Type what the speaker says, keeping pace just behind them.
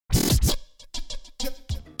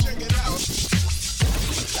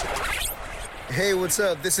Hey, what's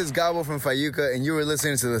up? This is Gabo from Fayuca, and you were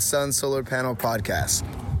listening to the Sun Solar Panel Podcast.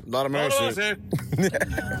 A lot of mercy.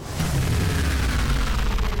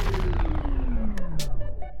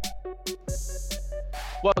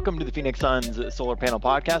 Welcome to the Phoenix Suns Solar Panel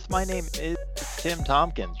Podcast. My name is Tim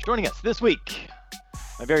Tompkins. Joining us this week,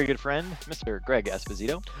 my very good friend, Mr. Greg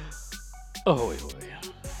Esposito. Oh,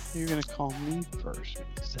 you're going to call me first when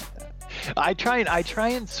you said that. I try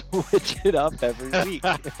and switch it up every week.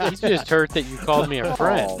 He's just hurt that you called me a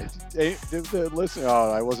friend. Listen,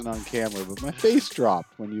 I wasn't on camera, but my face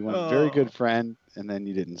dropped when you went very good friend, and then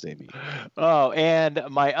you didn't say me. Oh, and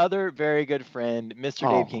my other very good friend,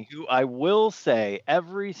 Mr. Dave King, who I will say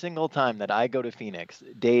every single time that I go to Phoenix,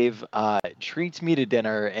 Dave treats me to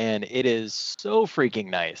dinner, and it is so freaking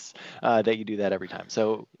nice that you do that every time.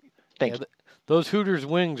 So thank you. Those Hooters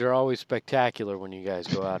wings are always spectacular when you guys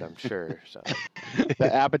go out, I'm sure. So.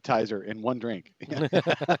 The appetizer in one drink.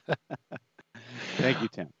 Thank you,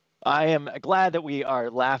 Tim. I am glad that we are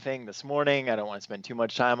laughing this morning. I don't want to spend too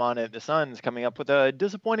much time on it. The Suns coming up with a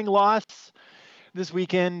disappointing loss this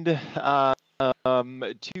weekend to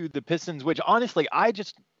the Pistons, which honestly I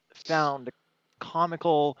just found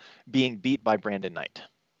comical being beat by Brandon Knight.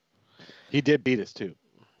 He did beat us too.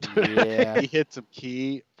 Yeah. He hit some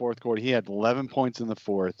key fourth quarter. He had 11 points in the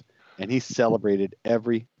fourth, and he celebrated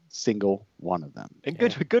every single one of them. And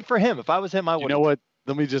good for him. If I was him, I would. You know what?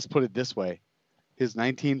 Let me just put it this way. His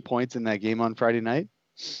 19 points in that game on Friday night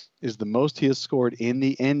is the most he has scored in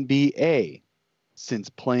the NBA since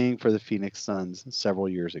playing for the Phoenix Suns several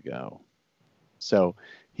years ago. So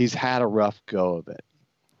he's had a rough go of it.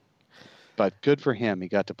 But good for him. He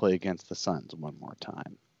got to play against the Suns one more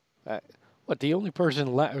time. The only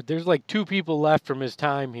person left, there's like two people left from his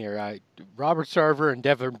time here, Robert Sarver and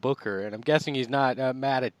Devin Booker, and I'm guessing he's not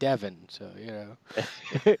mad at Devin, so, you know.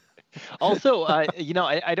 Also, I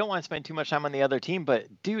don't want to spend too much time on the other team, but,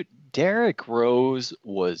 dude, Derrick Rose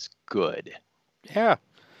was good. Yeah,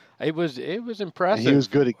 it was impressive. He was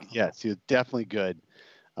good. Yes, he was definitely good.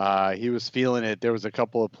 He was feeling it. There was a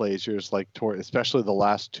couple of plays just like especially the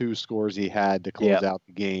last two scores he had to close out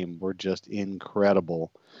the game were just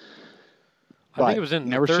incredible. I think it was in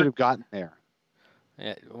never should have gotten there.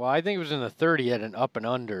 Yeah, well, I think it was in the 30 at an up and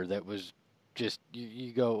under that was just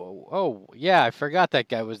you go, oh yeah, I forgot that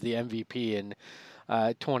guy was the MVP in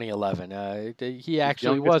 2011. He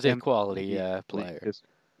actually was a quality player.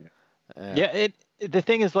 The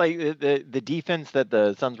thing is, like the defense that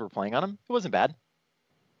the Suns were playing on him, it wasn't bad.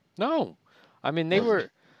 No, I mean they were.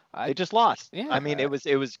 They just lost. Yeah. I mean, it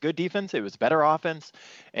was good defense. It was better offense,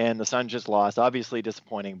 and the Suns just lost. Obviously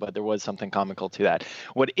disappointing, but there was something comical to that.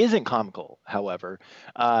 What isn't comical, however,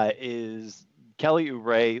 is Kel-Knee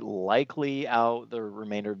Oubre likely out the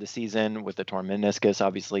remainder of the season with the torn meniscus.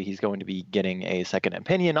 Obviously, he's going to be getting a second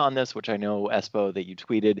opinion on this, which I know, Espo, that you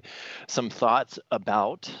tweeted some thoughts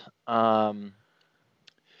about. And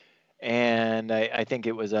I think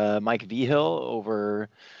it was Mike Vigil over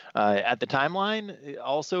at the Timeline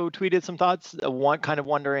also tweeted some thoughts, kind of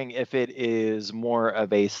wondering if it is more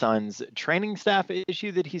of a Suns training staff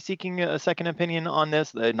issue that he's seeking a second opinion on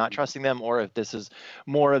this, not trusting them, or if this is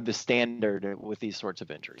more of the standard with these sorts of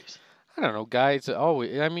injuries. I don't know, guys.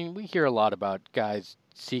 We hear a lot about guys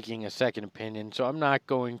seeking a second opinion, so I'm not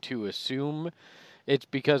going to assume it's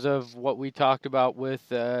because of what we talked about with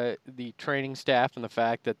the training staff and the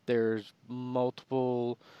fact that there's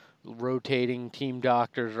multiple rotating team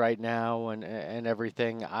doctors right now and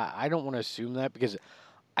everything. I don't want to assume that because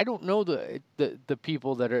I don't know the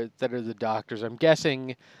people that are the doctors. I'm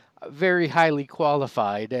guessing very highly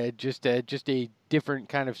qualified, just a different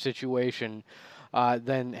kind of situation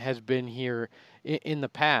than has been here in the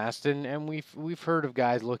past, and we've heard of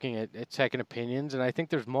guys looking at second opinions, and I think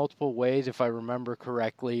there's multiple ways, if I remember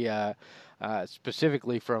correctly,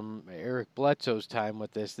 specifically from Eric Bledsoe's time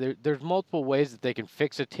with this. There's multiple ways that they can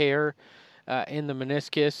fix a tear in the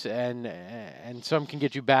meniscus, and some can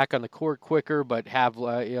get you back on the court quicker, but have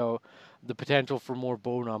the potential for more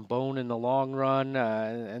bone on bone in the long run,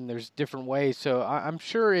 and there's different ways. So I'm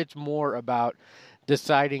sure it's more about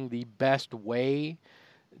deciding the best way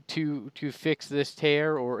to fix this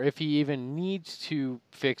tear, or if he even needs to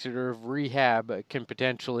fix it, or if rehab can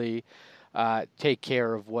potentially take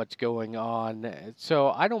care of what's going on. So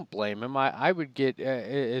I don't blame him. I would get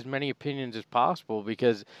as many opinions as possible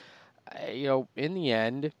because, in the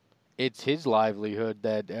end, it's his livelihood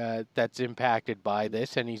that's impacted by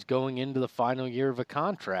this, and he's going into the final year of a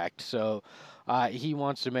contract. So he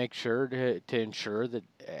wants to make sure to ensure that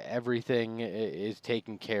everything is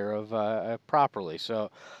taken care of properly. So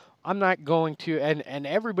I'm not going to, and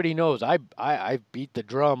everybody knows I beat the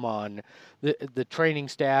drum on the training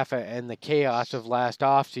staff and the chaos of last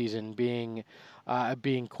offseason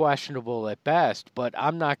being questionable at best, but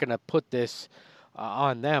I'm not going to put this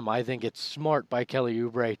on them. I think it's smart by Kelly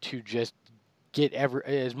Oubre to just get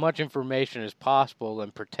as much information as possible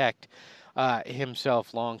and protect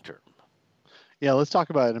himself long term. Yeah, let's talk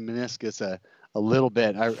about a meniscus a little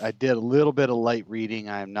bit. I did a little bit of light reading.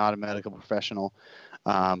 I am not a medical professional,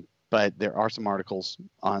 but there are some articles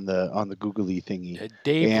on the googly thingy.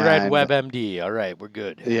 Dave read WebMD. All right, we're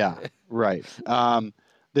good. Yeah, right.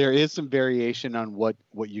 There is some variation on what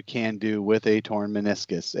you can do with a torn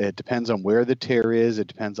meniscus. It depends on where the tear is. It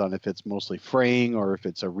depends on if it's mostly fraying or if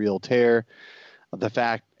it's a real tear. The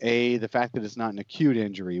fact that it's not an acute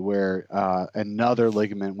injury where another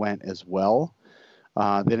ligament went as well,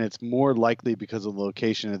 then it's more likely because of the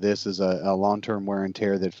location of this is a long-term wear and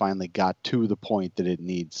tear that finally got to the point that it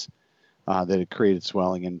needs, that it created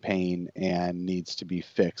swelling and pain and needs to be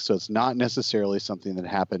fixed. So it's not necessarily something that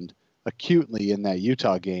happened acutely in that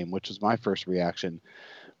Utah game, which was my first reaction,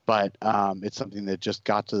 but it's something that just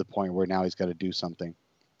got to the point where now he's got to do something.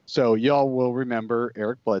 So y'all will remember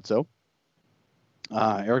Eric Bledsoe.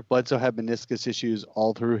 Eric Bledsoe had meniscus issues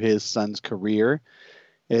all through his son's career.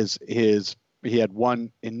 He had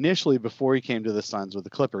one initially before he came to the Suns with the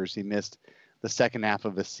Clippers. He missed the second half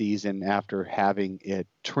of a season after having it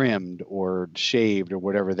trimmed or shaved or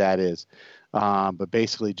whatever that is, but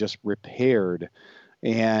basically just repaired.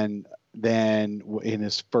 And then in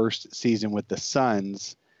his first season with the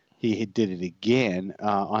Suns, he did it again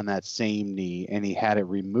on that same knee, and he had it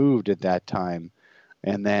removed at that time.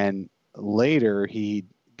 And then later he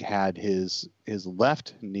had his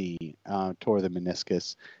left knee tore the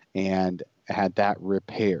meniscus and had that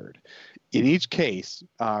repaired. In each case,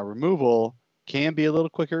 removal can be a little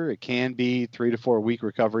quicker. It can be 3 to 4 week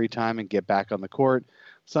recovery time and get back on the court.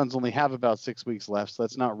 Suns only have about 6 weeks left, so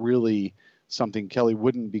that's not really something Kelly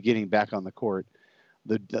wouldn't be getting back on the court.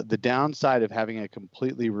 The downside of having it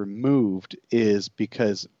completely removed is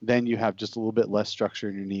because then you have just a little bit less structure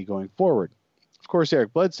in your knee going forward. Of course,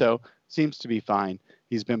 Eric Bledsoe seems to be fine.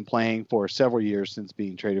 He's been playing for several years since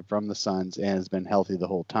being traded from the Suns and has been healthy the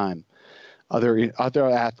whole time. Other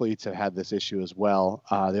athletes have had this issue as well.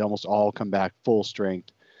 They almost all come back full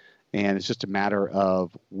strength, and it's just a matter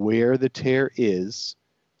of where the tear is,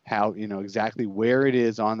 how exactly where it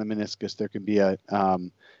is on the meniscus. There can be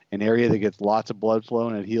an area that gets lots of blood flow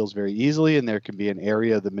and it heals very easily, and there can be an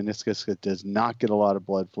area of the meniscus that does not get a lot of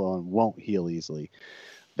blood flow and won't heal easily.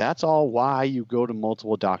 That's all why you go to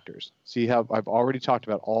multiple doctors. See how I've already talked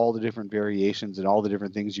about all the different variations and all the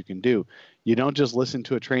different things you can do. You don't just listen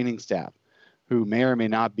to a training staff who may or may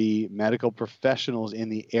not be medical professionals in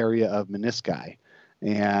the area of menisci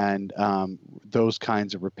and those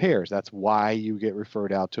kinds of repairs. That's why you get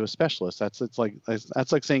referred out to a specialist. That's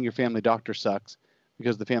like saying your family doctor sucks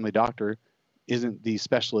because the family doctor isn't the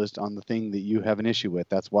specialist on the thing that you have an issue with.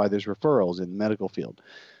 That's why there's referrals in the medical field.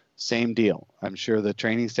 Same deal. I'm sure the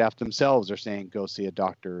training staff themselves are saying go see a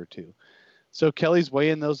doctor or two. So Kelly's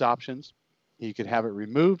weighing those options. He could have it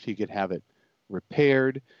removed. He could have it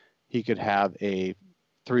repaired. He could have a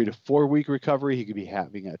 3 to 4 week recovery. He could be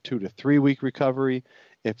having a 2 to 3 week recovery.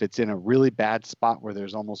 If it's in a really bad spot where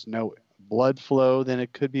there's almost no blood flow, then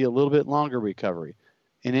it could be a little bit longer recovery.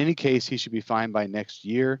 In any case, he should be fine by next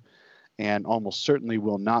year and almost certainly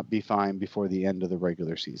will not be fine before the end of the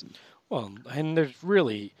regular season. Well, and there's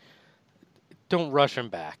really, don't rush him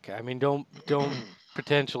back. I mean, don't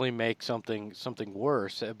potentially make something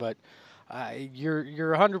worse. But you're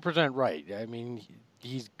 100% right. I mean,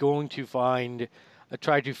 he's going to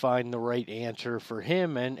try to find the right answer for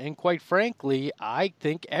him. And quite frankly, I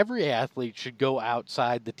think every athlete should go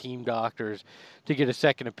outside the team doctors to get a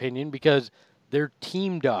second opinion because they're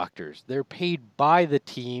team doctors. They're paid by the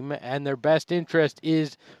team, and their best interest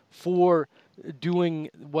is for doing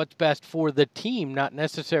what's best for the team, not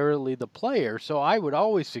necessarily the player. So I would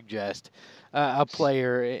always suggest a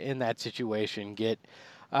player in that situation get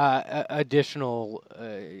additional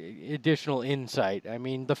insight. I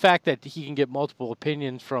mean, the fact that he can get multiple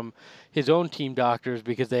opinions from his own team doctors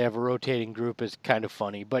because they have a rotating group is kind of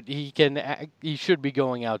funny, but he should be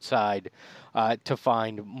going outside to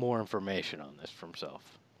find more information on this for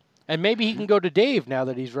himself. And maybe he can go to Dave now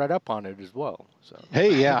that he's read up on it as well. So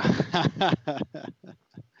hey, yeah.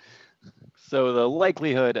 So the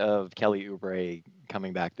likelihood of Kelly Oubre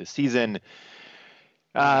coming back this season,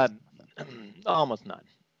 almost none.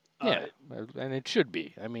 Yeah, and it should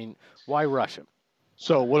be. I mean, why rush him?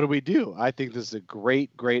 So what do? I think this is a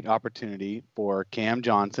great opportunity for Cam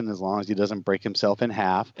Johnson, as long as he doesn't break himself in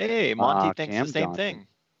half. Hey, Monty thinks Cam the same Johnson. thing.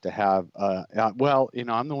 to have. Well,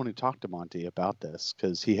 I'm the one who talked to Monty about this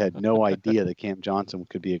because he had no idea that Cam Johnson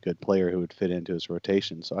could be a good player who would fit into his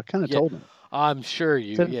rotation. So I kind of told him. I'm sure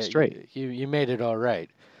you made it all right.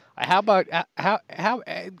 How about how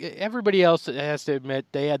everybody else has to admit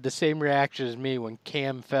they had the same reaction as me when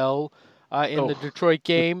Cam fell in the Detroit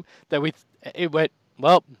game it went,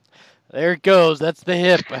 well, there it goes. That's the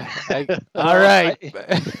hip. All right,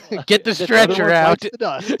 get the stretcher out. The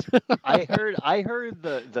dust. I heard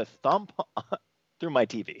the thump through my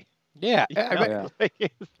TV. Yeah.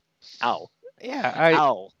 Ow. Yeah.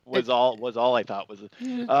 Ow was all I thought was.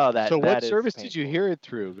 Oh, that. So what that service is did you hear it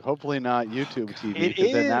through? Hopefully not YouTube TV,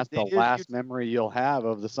 because then that's the last memory you'll have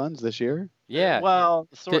of the Suns this year. Yeah. Well,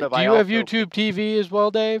 sort of. Do you have YouTube TV as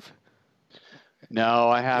well, Dave? No,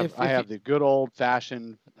 I have the good old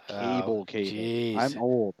fashioned cable. Geez. I'm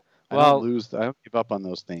old. I Well, don't give up on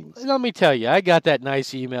those things. Let me tell you, I got that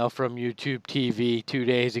nice email from YouTube TV 2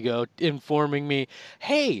 days ago informing me,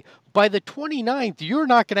 hey, by the 29th, you're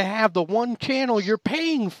not going to have the one channel you're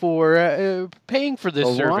paying for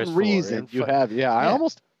this service. One reason you have,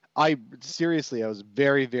 I seriously, I was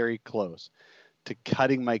very, very close to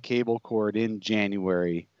cutting my cable cord in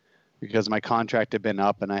January because my contract had been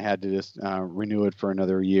up and I had to just renew it for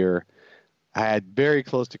another year. I had very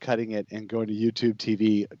close to cutting it and going to YouTube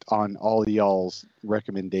TV on all y'all's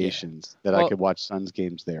recommendations that I could watch Suns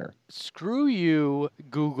games there. Screw you,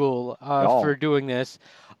 Google, for doing this.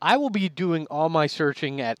 I will be doing all my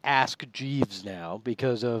searching at Ask Jeeves now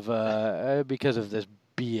because of this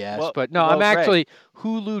BS. Well, but no, I'm actually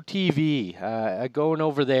Hulu TV. Going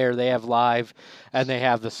over there, they have live, and they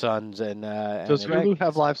have the Suns. Does Hulu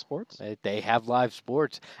have live sports? They have live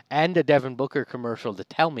sports and a Devin Booker commercial to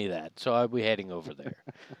tell me that. So I'll be heading over there.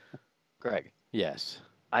 Greg. Yes.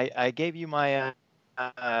 I gave you my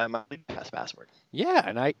my League Pass password. Yeah,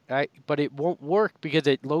 and but it won't work because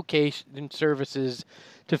it location services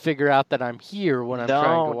to figure out that I'm here when I'm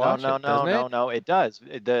trying to watch it. No, it does.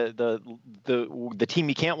 The team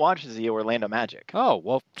you can't watch is the Orlando Magic. Oh,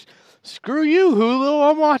 well, screw you, Hulu.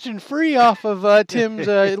 I'm watching free off of Tim's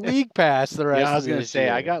League Pass the rest of the year. I was going to say,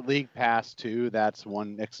 I got League Pass too. That's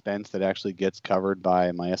one expense that actually gets covered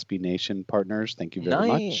by my SB Nation partners. Thank you very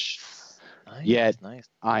much. Yet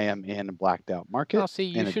I am in a blacked out market,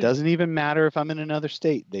 it doesn't even matter if I'm in another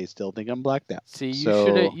state. They still think I'm blacked out. See,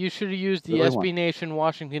 you should have used the SB Nation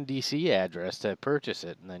Washington, D.C. address to purchase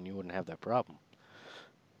it, and then you wouldn't have that problem.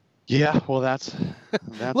 Yeah, well, that's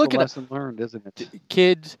a lesson learned, isn't it?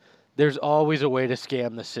 Kids, there's always a way to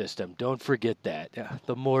scam the system. Don't forget that.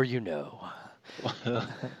 The more you know.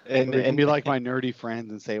 and be like my nerdy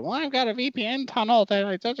friends and say, well, I've got a VPN tunnel that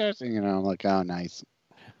I'm like, oh, nice.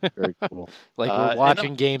 Very cool. Like we're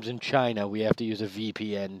watching games in China, we have to use a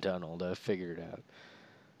VPN tunnel to figure it out.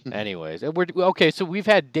 Anyways, so we've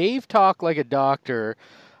had Dave talk like a doctor,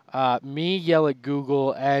 me yell at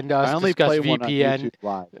Google, and us discuss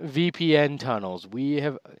VPN tunnels.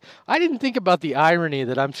 I didn't think about the irony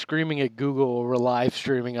that I'm screaming at Google or we're live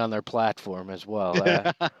streaming on their platform as well.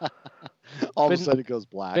 All of a sudden it goes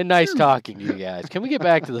black. Been nice talking to you guys. Can we get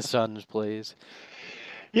back to the Suns, please?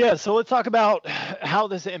 Yeah, so let's talk about how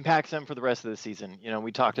this impacts them for the rest of the season.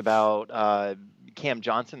 We talked about Cam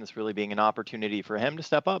Johnson, this really being an opportunity for him to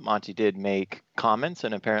step up. Monty did make comments,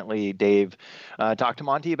 and apparently Dave talked to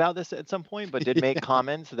Monty about this at some point, but did make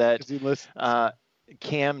comments that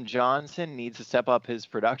Cam Johnson needs to step up his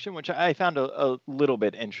production, which I found a little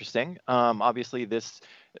bit interesting. Obviously, this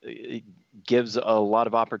gives a lot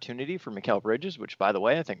of opportunity for Mikal Bridges, which, by the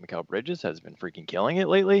way, I think Mikal Bridges has been freaking killing it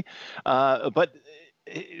lately. But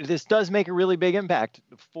this does make a really big impact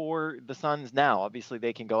for the Suns now. Obviously,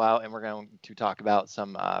 they can go out, and we're going to talk about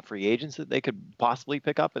some free agents that they could possibly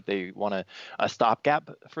pick up if they want a stopgap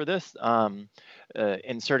for this.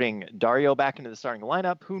 Inserting Dario back into the starting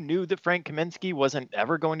lineup. Who knew that Frank Kaminsky wasn't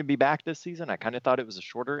ever going to be back this season? I kind of thought it was a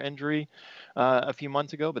shorter injury a few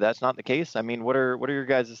months ago, but that's not the case. I mean, what are your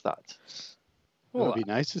guys' thoughts? Well, it'd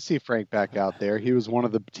be nice to see Frank back out there. He was one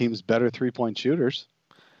of the team's better 3-point shooters.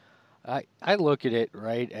 I look at it,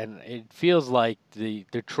 right, and it feels like the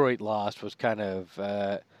Detroit loss was kind of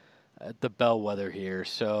the bellwether here.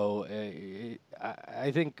 So I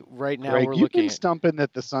think right now Greg, we're you've looking been stumping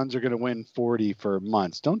that the Suns are going to win 40 for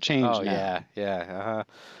months. Don't change now. Yeah.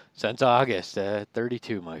 Since August,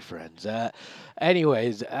 32, my friends.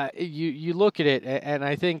 Anyways, you look at it, and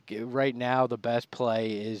I think right now the best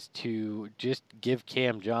play is to just give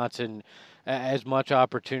Cam Johnson as much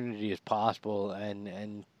opportunity as possible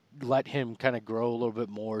and let him kind of grow a little bit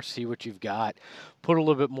more, see what you've got, put a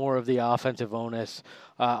little bit more of the offensive onus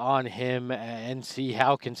on him, and see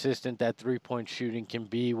how consistent that three-point shooting can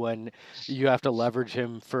be when you have to leverage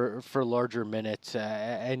him for larger minutes,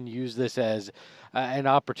 and use this as an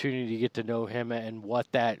opportunity to get to know him and what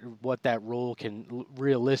that role can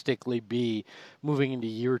realistically be moving into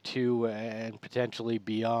year 2 and potentially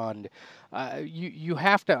beyond. You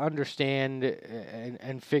have to understand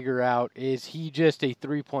and figure out, is he just a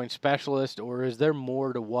three-point specialist, or is there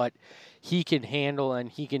more to what he can handle and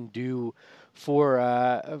he can do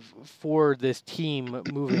for this team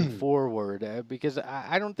moving forward? Because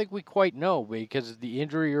I don't think we quite know, because the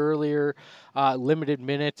injury earlier, limited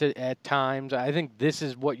minutes at times. I think this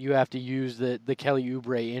is what you have to use the Kel-Knee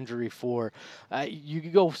Oubre injury for. You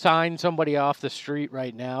could go sign somebody off the street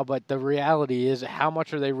right now, but the reality is, how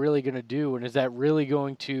much are they really going to do, and is that really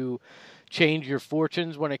going to change your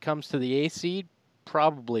fortunes when it comes to the eighth seed?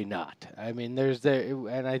 Probably not. I mean,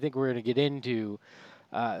 and I think we're going to get into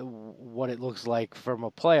what it looks like from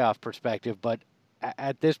a playoff perspective. But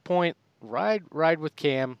at this point, ride with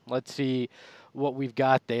Cam. Let's see what we've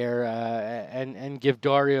got there, and give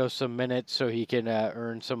Dario some minutes so he can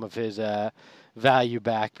earn some of his value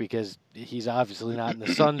back, because he's obviously not in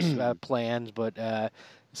the Suns' plans, but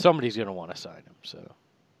somebody's going to want to sign him. So.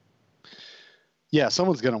 Yeah,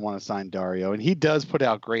 someone's going to want to sign Dario, and he does put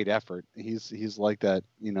out great effort. He's like that,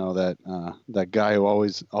 that guy who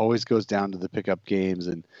always goes down to the pickup games,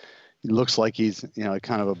 and he looks like he's,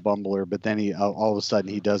 kind of a bumbler, but then he all of a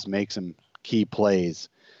sudden he does make some key plays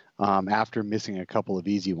after missing a couple of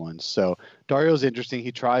easy ones. So Dario's interesting.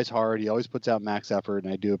 He tries hard. He always puts out max effort,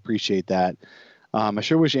 and I do appreciate that. I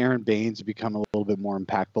sure wish Aaron Baines had become a little bit more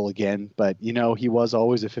impactful again, but he was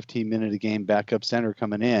always a 15-minute a game backup center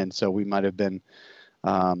coming in, so we might have been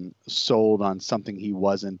sold on something he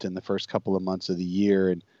wasn't in the first couple of months of the year,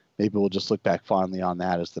 and maybe we'll just look back fondly on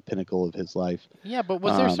that as the pinnacle of his life. Yeah, but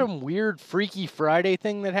was there some weird Freaky Friday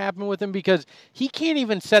thing that happened with him? Because he can't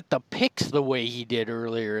even set the picks the way he did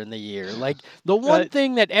earlier in the year. Like, the one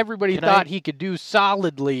thing that everybody thought he could do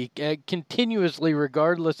solidly, continuously,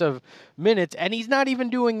 regardless of minutes, and he's not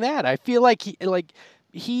even doing that. I feel like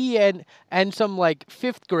he and some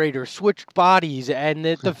fifth grader switched bodies, and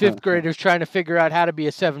the fifth grader's trying to figure out how to be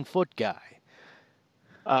a 7-foot guy.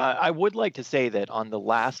 I would like to say that on the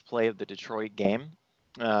last play of the Detroit game,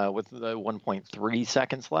 with the 1.3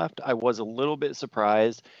 seconds left, I was a little bit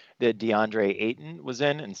surprised that DeAndre Ayton was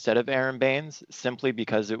in instead of Aaron Baines, simply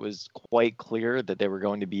because it was quite clear that they were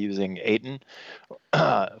going to be using Ayton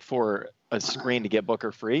for a screen to get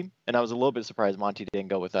Booker free. And I was a little bit surprised Monty didn't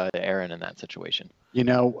go with Aaron in that situation.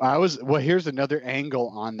 Here's another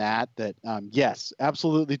angle on that, yes,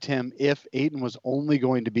 absolutely, Tim. If Ayton was only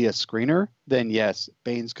going to be a screener, then yes,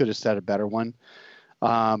 Baines could have set a better one.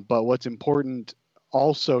 But what's important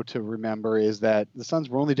also to remember is that the Suns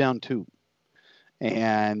were only down 2.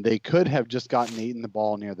 And they could have just gotten Ayton the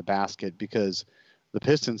ball near the basket, because the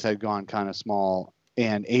Pistons had gone kind of small,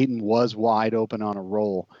 and Ayton was wide open on a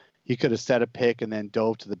roll. He could have set a pick and then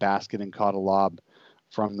dove to the basket and caught a lob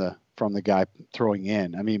from the guy throwing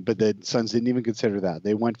in. I mean, but the Suns didn't even consider that.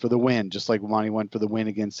 They went for the win, just like Monty went for the win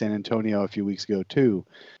against San Antonio a few weeks ago too.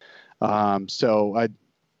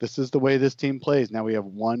 This is the way this team plays. Now we have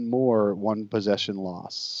one possession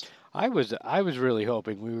loss. I was really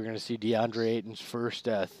hoping we were going to see DeAndre Ayton's first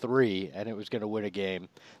 3, and it was going to win a game.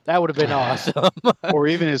 That would have been awesome. Or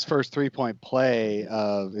even his first 3-point play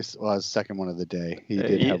was second one of the day. He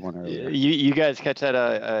did have one earlier. You guys catch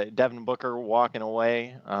that Devin Booker walking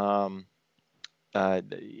away right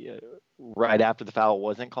after the foul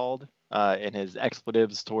wasn't called, and his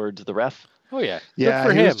expletives towards the ref? Oh, yeah. Yeah, Good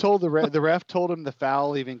for he him. was told the ref told him the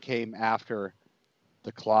foul even came after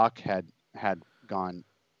the clock had gone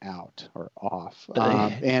out or off,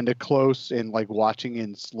 and a close, and watching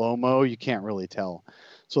in slow-mo, you can't really tell.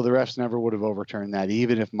 So the refs never would have overturned that,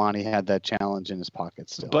 even if Monty had that challenge in his pocket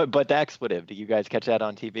still. But the expletive, did you guys catch that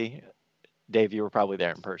on TV? Dave, you were probably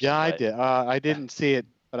there in person. Yeah, I did. I didn't see it,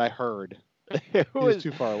 but I heard. It was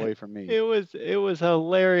too far away from me. It was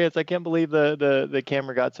hilarious. I can't believe the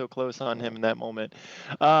camera got so close on him in that moment.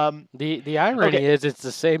 The irony is, it's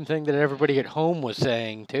the same thing that everybody at home was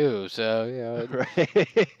saying too. So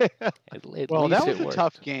Right. Well, that was a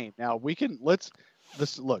tough game. Now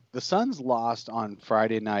look. The Suns lost on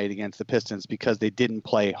Friday night against the Pistons because they didn't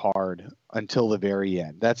play hard until the very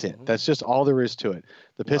end. That's it. Mm-hmm. That's just all there is to it.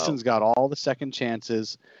 The Pistons got all the second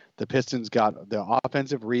chances. The Pistons got the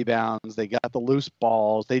offensive rebounds. They got the loose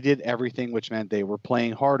balls. They did everything, which meant they were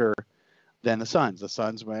playing harder than the Suns. The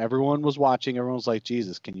Suns, when everyone was watching, everyone was like,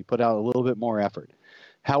 Jesus, can you put out a little bit more effort?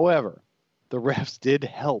 However, the refs did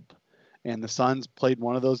help. And the Suns played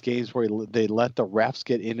one of those games where they let the refs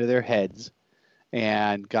get into their heads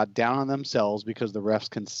and got down on themselves because the refs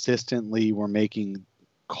consistently were making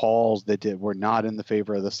calls that were not in the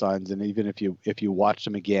favor of the Suns. And even if you watch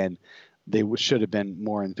them again, they should have been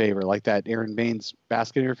more in favor. Like that Aaron Baines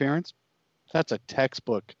basket interference, that's a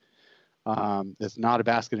textbook. It's not a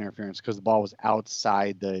basket interference because the ball was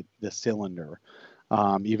outside the cylinder.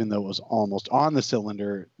 Even though it was almost on the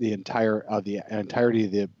cylinder, the entirety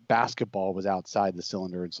of the basketball was outside the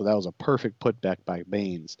cylinder, and so that was a perfect putback by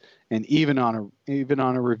Baines. And even on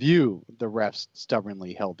a review, the refs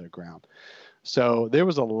stubbornly held their ground. So there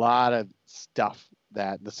was a lot of stuff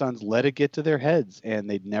that the Suns let it get to their heads, and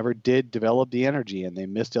they never did develop the energy, and they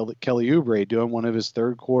missed Kelly Oubre doing one of his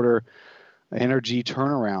third quarter energy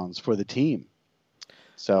turnarounds for the team.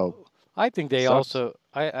 So I think they also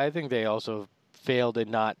failed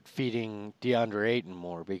in not feeding DeAndre Ayton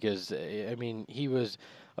more because I mean he was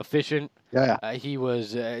efficient. Yeah. He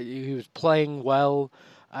was playing well,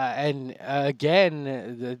 and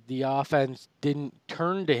again the offense didn't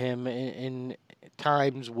turn to him in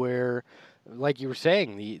times where, like you were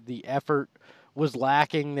saying, the effort was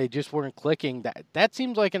lacking. They just weren't clicking. That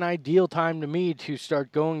seems like an ideal time to me to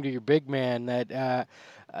start going to your big man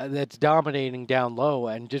that's dominating down low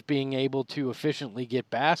and just being able to efficiently get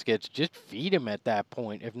baskets. Just feed him at that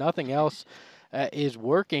point. If nothing else is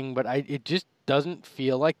working, but it just doesn't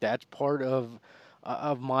feel like that's part of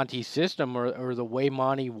Monty's system or the way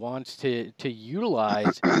Monty wants to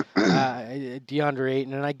utilize DeAndre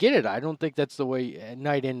Ayton. And I get it. I don't think that's the way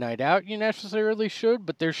night in, night out you necessarily should,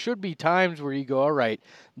 but there should be times where you go, all right,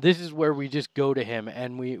 this is where we just go to him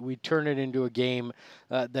and we turn it into a game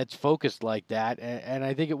that's focused like that. And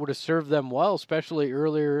I think it would have served them well, especially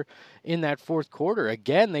earlier in that fourth quarter.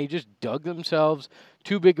 Again, they just dug themselves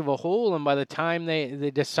too big of a hole, and by the time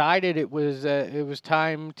they decided it was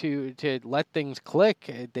time to let things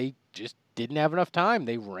click, they just didn't have enough time.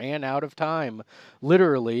 They ran out of time,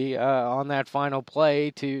 literally, on that final play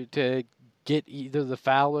to get either the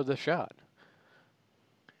foul or the shot.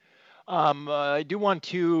 I do want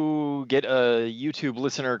to get a YouTube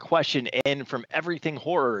listener question in from Everything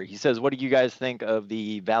Horror. He says, what do you guys think of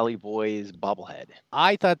the Valley Boys bobblehead?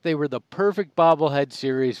 I thought they were the perfect bobblehead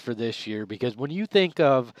series for this year because when you think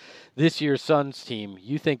of this year's Suns team,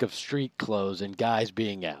 you think of street clothes and guys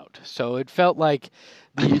being out. So it felt like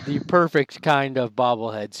the perfect kind of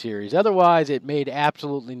bobblehead series. Otherwise, it made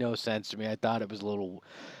absolutely no sense to me. I thought it was a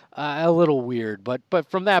little weird, but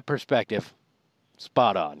from that perspective,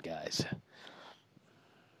 spot on, guys.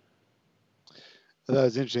 That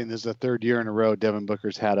was interesting. This is the third year in a row Devin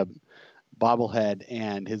Booker's had a bobblehead,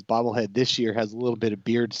 and his bobblehead this year has a little bit of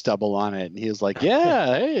beard stubble on it. And he was like,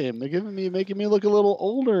 yeah, hey, making me look a little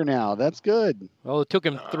older now. That's good. Well, it took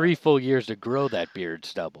him 3 full years to grow that beard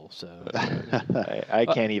stubble. So I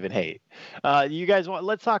can't even hate. You guys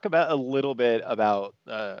let's talk about a little bit about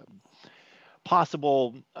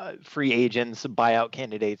possible free agents, buyout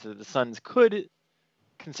candidates that the Suns could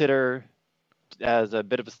consider as a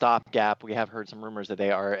bit of a stopgap. We have heard some rumors that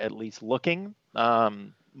they are at least looking.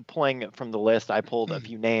 Pulling from the list, I pulled a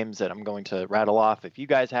few names that I'm going to rattle off. If you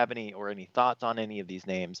guys have any thoughts on any of these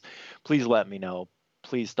names, please let me know.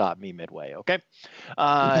 Please stop me midway, okay?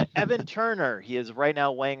 Evan Turner, he is right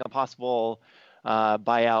now weighing a possible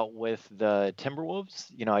buyout with the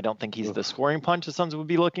Timberwolves. I don't think he's the scoring punch the Suns would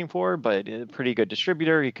be looking for, but a pretty good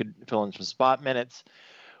distributor. He could fill in some spot minutes.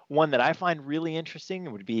 One that I find really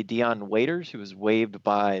interesting would be Dion Waiters, who was waived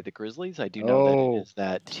by the Grizzlies. I do know that it is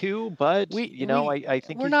that too, but I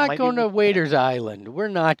think we're not going to Waiters Island. We're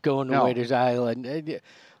not going to Waiters Island.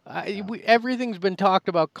 Everything's been talked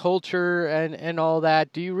about culture and all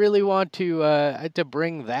that. Do you really want to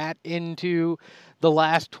bring that into the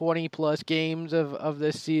last 20 plus games of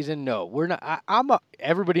this season? No, we're not.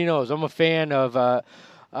 Everybody knows I'm a fan of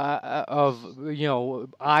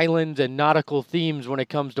islands and nautical themes when it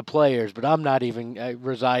comes to players, but I'm not even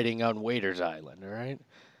residing on Waiters Island. All right.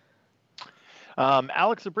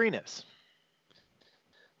 Alex Abrinas.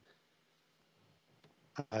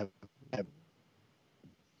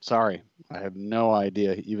 Sorry, I have no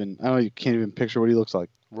idea. You can't even picture what he looks like.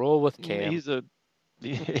 Roll with Cam. He's a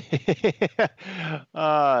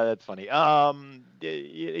that's funny.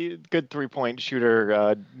 Good 3-point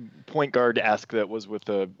shooter, point guard-esque that was with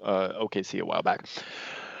the OKC a while back.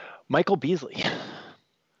 Michael Beasley.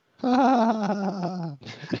 I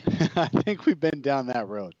think we've been down that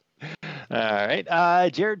road. All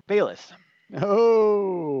right. Jared Bayless.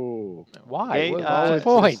 Oh, why? What's the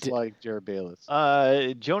point? Like Jared Bayless.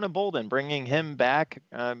 Jonah Bolden, bringing him back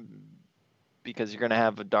because you're going to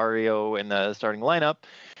have Dario in the starting lineup,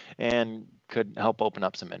 and could help open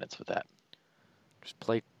up some minutes with that. Just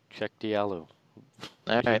play check Diallo.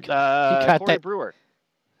 All right, got Corey that- Brewer.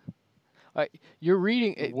 You're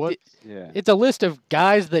reading. Yeah. It's a list of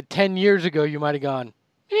guys that 10 years ago you might have gone,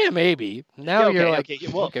 yeah, maybe. Now Okay, you're like, okay,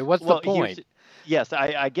 well, okay, what's well, the point? Yes,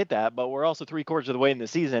 I get that, but we're also 3/4 of the way in the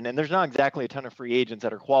season, and there's not exactly a ton of free agents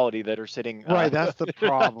that are quality that are sitting. Right, that's the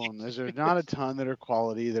problem. There's not a ton that are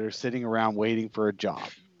quality that are sitting around waiting for a job.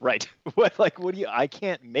 Right. What do you? I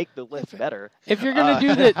can't make the list better. If you're gonna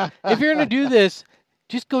do that, if you're gonna do this,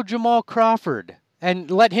 just go Jamal Crawford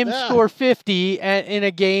and let him score 50 in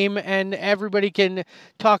a game, and everybody can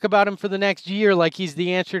talk about him for the next year like he's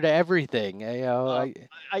the answer to everything.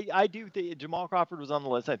 I do think Jamal Crawford was on the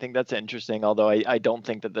list. I think that's interesting, although I don't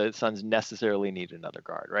think that the Suns necessarily need another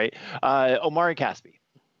guard, right? Omari Caspi.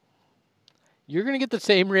 You're going to get the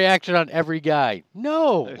same reaction on every guy.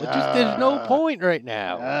 No, there's no point right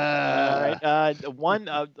now. All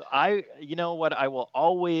right. You know what? I will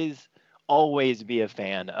always be a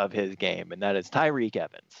fan of his game, and that is Tyreek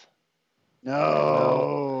Evans.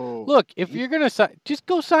 No. Look, if you're going to just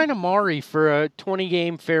go sign Amari for a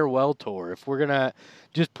 20-game farewell tour. If we're going to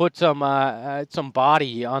just put some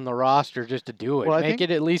body on the roster just to do it, make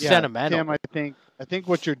it at least sentimental. Tim, I think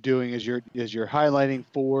what you're doing is you're highlighting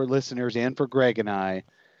for listeners and for Greg and I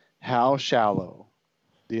how shallow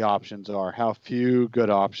the options are, how few good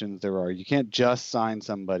options there are. You can't just sign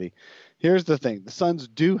somebody. Here's the thing. The Suns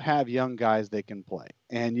do have young guys they can play.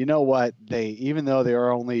 And you know what? Even though they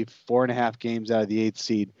are only 4.5 games out of the 8th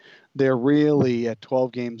seed, they're really at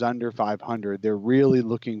 12 games under 500. They're really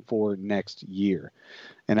looking for next year.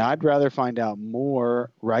 And I'd rather find out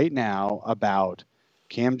more right now about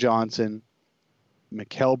Cam Johnson,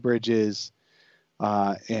 Mikal Bridges,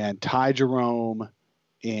 and Ty Jerome,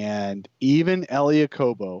 and even Elie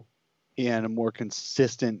Okobo in a more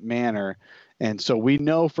consistent manner. And so we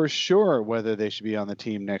know for sure whether they should be on the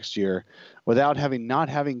team next year without not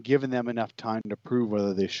having given them enough time to prove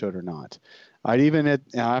whether they should or not. I'd even,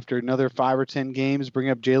 after another 5 or 10 games,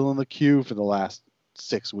 bring up Jalen LeCue for the last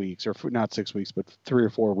 6 weeks, or not 6 weeks, but 3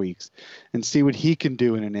 or 4 weeks, and see what he can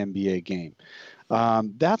do in an NBA game.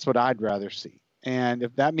 That's what I'd rather see. And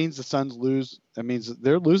if that means the Suns lose, that means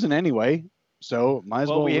they're losing anyway. So might as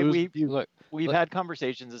well lose. We've had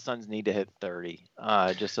conversations. The Suns need to hit 30,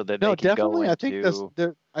 just so that no, they can definitely. go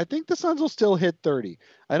into. I think the Suns will still hit 30.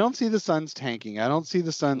 I don't see the Suns tanking. I don't see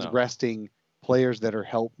the Suns resting players that are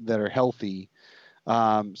healthy.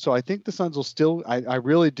 So I think the Suns will still. I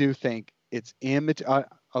really do think it's immature.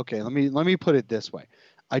 Okay, let me put it this way.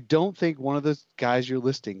 I don't think one of the guys you're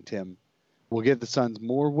listing, Tim, will get the Suns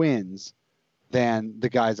more wins than the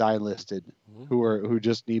guys I listed, who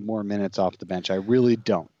just need more minutes off the bench. I really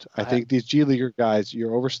don't. I think these G Leaguer guys,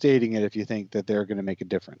 you're overstating it if you think that they're going to make a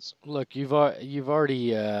difference. Look, you've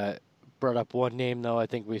already brought up one name, though. I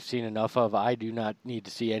think we've seen enough of. I do not need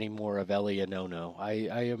to see any more of Elie Okobo.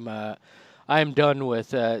 I am done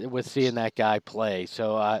with seeing that guy play.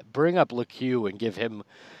 So bring up LeCue and give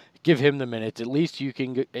him the minutes. At least you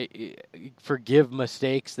can forgive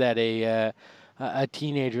mistakes that a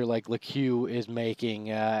teenager like LeCue is making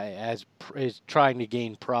is trying to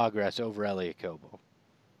gain progress over Elie Okobo.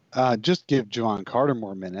 Just give Javon Carter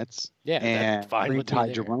more minutes. Yeah, and that's fine bring with Ty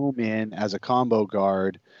me there. Jerome in as a combo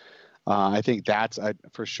guard. I think that's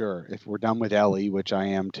for sure. If we're done with Elie, which I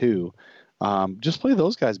am too, just play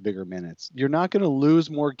those guys bigger minutes. You're not going to lose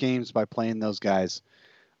more games by playing those guys.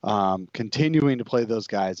 Continuing to play those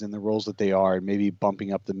guys in the roles that they are, and maybe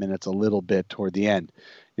bumping up the minutes a little bit toward the end.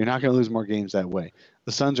 You're not going to lose more games that way.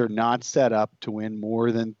 The Suns are not set up to win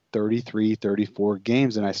more than 33, 34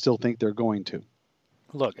 games, and I still think they're going to.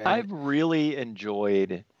 Look, I've really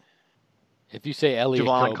enjoyed. If you say Elie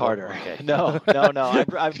Javon Okobo, Carter, okay. no.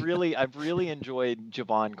 I've really enjoyed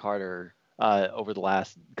Javon Carter over the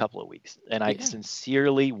last couple of weeks, and I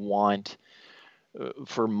sincerely want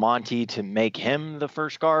for Monty to make him the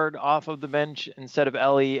first guard off of the bench instead of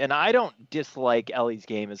Elie. And I don't dislike Ellie's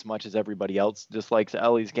game as much as everybody else dislikes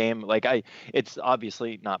Ellie's game. It's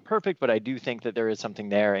obviously not perfect, but I do think that there is something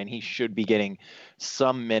there, and he should be getting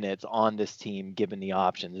some minutes on this team given the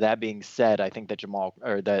options. That being said, I think that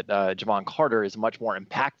Javon Carter is a much more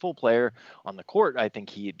impactful player on the court. I think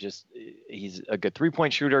he's a good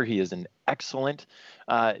 3-point shooter. He is an excellent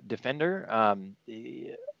defender.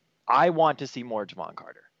 I want to see more Javon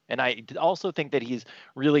Carter. And I also think that he's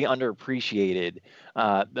really underappreciated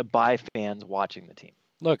by fans watching the team.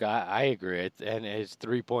 Look, I agree. And his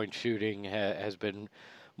 3-point shooting has been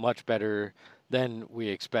much better than we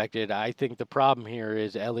expected. I think the problem here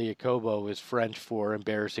is Elie Okobo is French for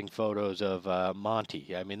embarrassing photos of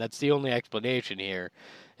Monty. I mean, that's the only explanation here,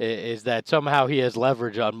 is that somehow he has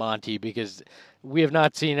leverage on Monty, because we have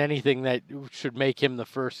not seen anything that should make him the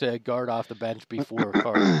first guard off the bench before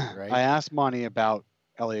Carter, right? I asked Monty about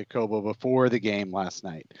Elie Okobo before the game last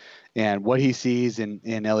night and what he sees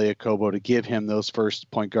in Elie Okobo to give him those first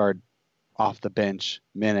point guard off the bench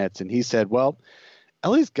minutes. And he said, well,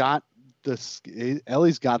 Ellie's got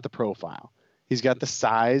the profile. He's got the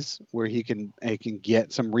size where he can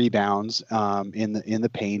get some rebounds in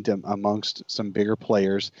the paint amongst some bigger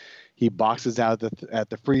players. He boxes out at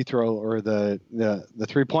the free throw or the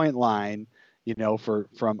 3-point line,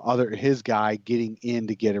 from his guy getting in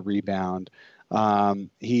to get a rebound.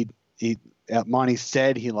 Monty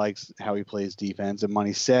said he likes how he plays defense, and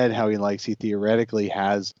Monty said he theoretically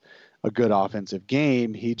has a good offensive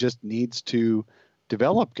game. He just needs to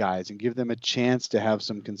develop guys and give them a chance to have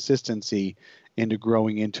some consistency into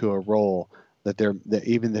growing into a role that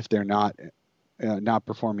even if they're not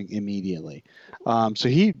performing immediately. So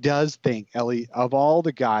he does think Elie, of all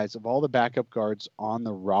the backup guards on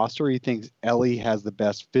the roster, he thinks Elie has the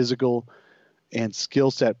best physical and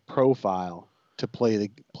skill set profile to play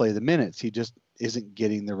the minutes. He just isn't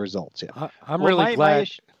getting the results yet. I'm really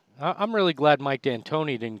glad Mike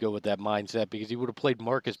D'Antoni didn't go with that mindset, because he would have played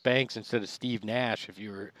Marcus Banks instead of Steve Nash if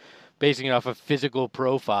you were basing it off a physical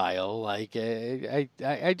profile. Like,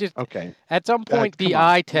 I just at some point the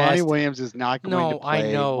eye test. Monty Williams is not going to play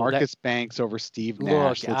I know, Marcus Banks over Steve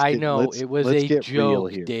Nash. I know it was a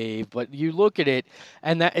joke, Dave, but you look at it,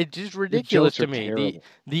 and that it's just ridiculous to me.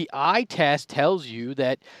 The eye test tells you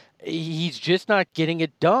that he's just not getting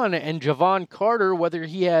it done, and Javon Carter, whether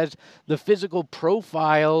he has the physical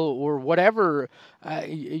profile or whatever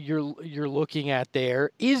you're looking at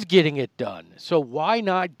there, is getting it done. So why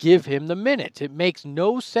not give him the minutes? It makes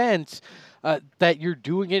no sense that you're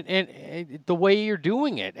doing it and the way you're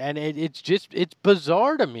doing it, and it's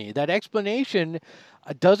bizarre to me. That explanation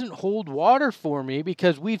doesn't hold water for me,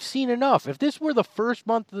 because we've seen enough. If this were the first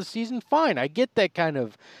month of the season, fine, I get that kind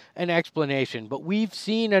of an explanation, but we've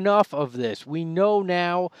seen enough of this. We know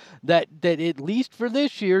now that at least for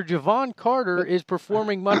this year, Javon Carter is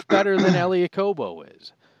performing much better than Elie Okobo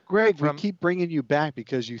is. Greg, we keep bringing you back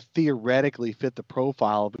because you theoretically fit the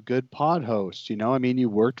profile of a good pod host. You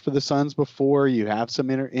worked for the Suns before. You have some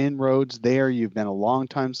inroads there. You've been a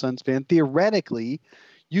longtime Suns fan. Theoretically,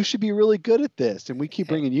 you should be really good at this, and we keep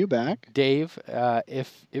bringing you back. Dave,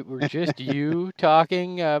 if it were just you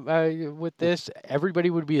talking with this, everybody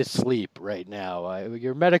would be asleep right now.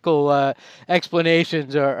 Your medical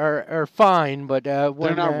explanations are fine, but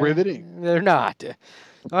they're not riveting. They're not.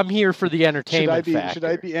 I'm here for the entertainment factor. Should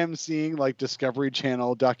I be emceeing like Discovery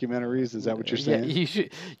Channel documentaries? Is that what you're saying? Yeah,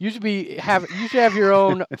 you should have your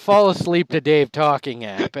own fall asleep to Dave talking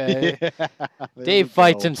app. Dave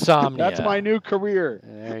fights insomnia. That's my new career.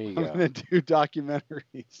 There you go. I'm going to do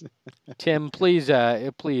documentaries. Tim, please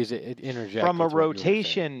interject. From a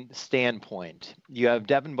rotation standpoint, you have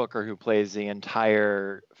Devin Booker, who plays the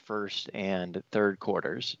entire first and third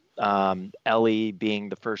quarters. Elie being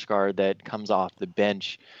the first guard that comes off the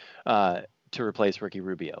bench to replace Ricky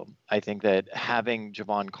Rubio. I think that having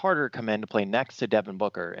Javon Carter come in to play next to Devin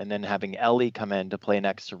Booker, and then having Elie come in to play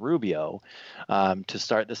next to Rubio to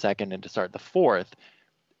start the second and to start the fourth,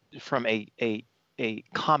 from a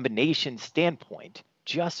combination standpoint,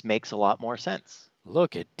 just makes a lot more sense.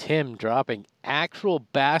 Look at Tim dropping actual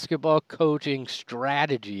basketball coaching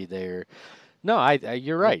strategy there. No,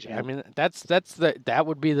 you're right. I mean, that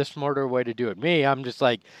would be the smarter way to do it. I'm just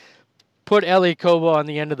like, put Elie Okobo on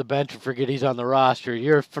the end of the bench and forget he's on the roster.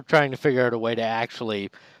 You're trying to figure out a way to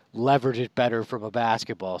actually leverage it better from a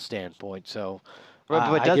basketball standpoint. So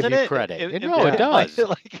I give you credit. It does.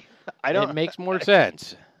 It makes more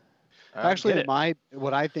sense. Actually,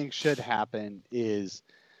 what I think should happen is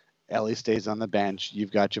Elie stays on the bench.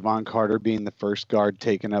 You've got Javon Carter being the first guard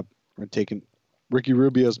taking Ricky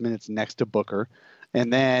Rubio's minutes next to Booker,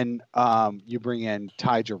 and then you bring in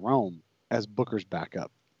Ty Jerome as Booker's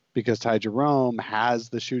backup, because Ty Jerome has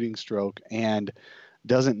the shooting stroke and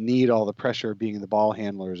doesn't need all the pressure of being the ball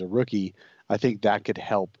handler as a rookie. I think that could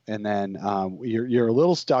help. And then you're a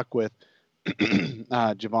little stuck with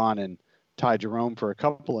Javon and Ty Jerome for a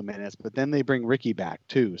couple of minutes, but then they bring Ricky back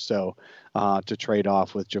too, so to trade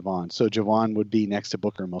off with Javon. So Javon would be next to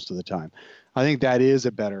Booker most of the time. I think that is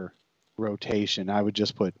a better rotation. I would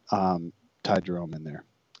just put Ty Jerome in there.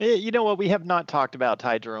 You know what? We have not talked about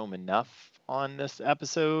Ty Jerome enough on this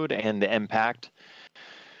episode and the impact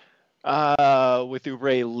With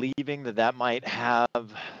Oubre leaving, that might have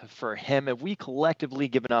for him. Have we collectively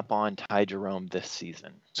given up on Ty Jerome this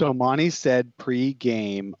season? So Monty said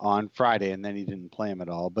pre-game on Friday, and then he didn't play him at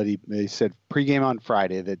all. But he said pre-game on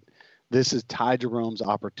Friday that this is Ty Jerome's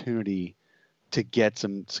opportunity to get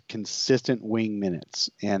some consistent wing minutes,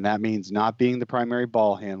 and that means not being the primary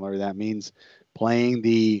ball handler. That means playing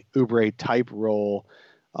the Oubre type role,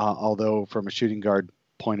 although from a shooting guard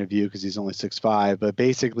point of view, because he's only 6'5", but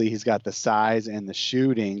basically he's got the size and the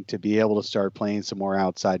shooting to be able to start playing some more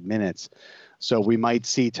outside minutes. So we might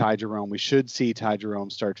see Ty Jerome. We should see Ty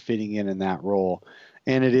Jerome start fitting in that role.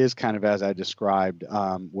 And it is kind of as I described,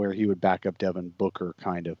 where he would back up Devin Booker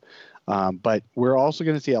kind of. But we're also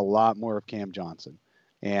going to see a lot more of Cam Johnson.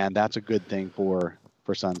 And that's a good thing for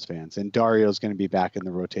Suns fans. And Dario's going to be back in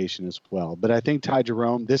the rotation as well. But I think Ty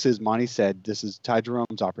Jerome, Monty said, this is Ty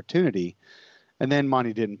Jerome's opportunity. And then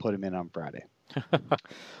Monty didn't put him in on Friday.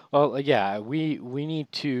 Well, yeah, we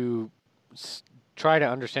need to try to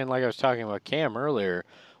understand, like I was talking about Cam earlier,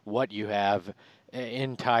 what you have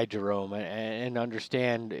in Ty Jerome and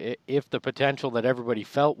understand if the potential that everybody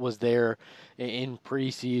felt was there in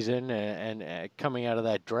preseason and coming out of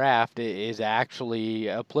that draft is actually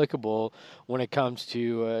applicable when it comes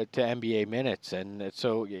to NBA minutes. And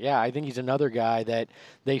so, yeah, I think he's another guy that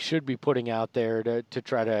they should be putting out there to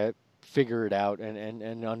try to figure it out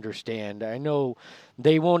and understand. I know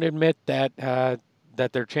they won't admit that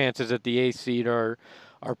that their chances at the 8th seed are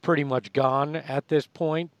pretty much gone at this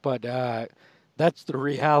point, but that's the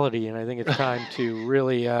reality, and I think it's time to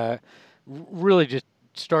really just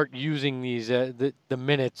start using these the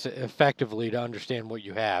minutes effectively to understand what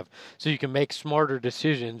you have, so you can make smarter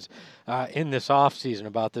decisions in this offseason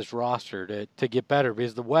about this roster to get better,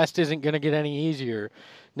 because the West isn't going to get any easier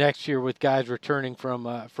next year with guys returning from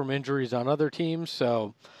injuries on other teams.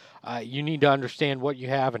 So you need to understand what you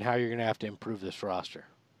have and how you're going to have to improve this roster.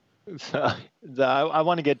 So, I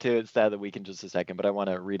want to get to Stat of the Week in just a second, but I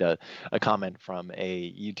want to read a comment from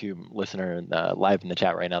a YouTube listener live in the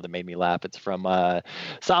chat right now that made me laugh. It's from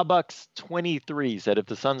Sawbucks23, said, if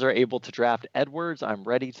the Suns are able to draft Edwards, I'm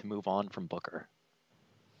ready to move on from Booker.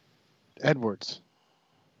 Edwards.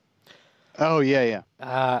 Oh, yeah.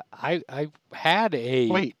 I had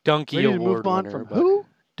a Donkey Award move on winner. From who?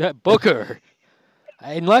 Booker.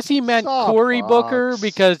 Unless he meant Cory Booker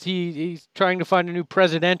because he's trying to find a new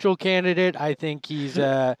presidential candidate, I think he's.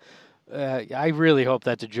 I really hope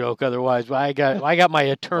that's a joke. Otherwise, I got my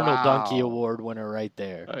eternal Donkey Award winner right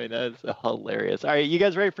there. I mean, that's hilarious. All right, you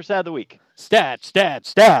guys ready for Stat of the Week? Stat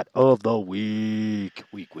of the week.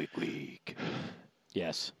 Week.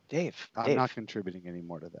 Yes. Dave. I'm not contributing any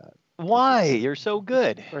more to that. Why? You're so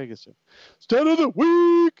good. Stat of the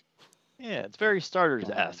Week. Yeah, it's very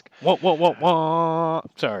Starters-esque. What?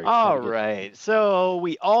 Sorry. All right. So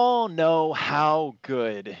we all know how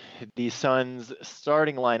good the Suns'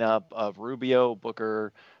 starting lineup of Rubio,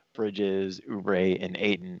 Booker, Bridges, Oubre, and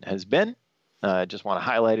Ayton has been. Just want to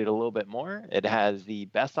highlight it a little bit more. It has the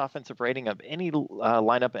best offensive rating of any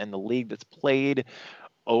lineup in the league that's played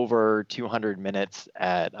over 200 minutes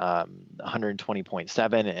at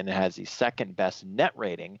 120.7, and it has the second best net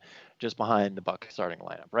rating just behind the Bucks starting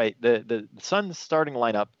lineup, right? The Suns starting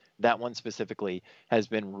lineup, that one specifically, has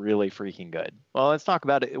been really freaking good. Well, let's talk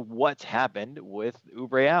about what's happened with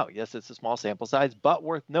Oubre out. Yes, it's a small sample size, but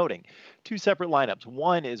worth noting. Two separate lineups.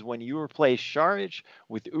 One is when you replace Šarić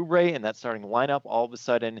with Oubre in that starting lineup, all of a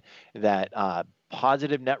sudden that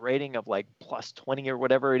positive net rating of like plus 20 or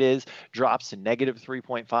whatever it is drops to negative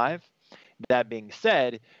 3.5. That being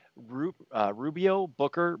said, Rubio,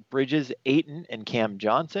 Booker, Bridges, Ayton, and Cam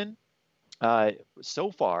Johnson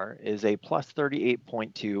so far is a plus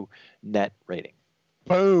 38.2 net rating.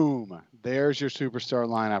 Boom. There's your superstar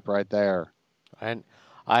lineup right there. And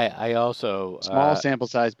I also small sample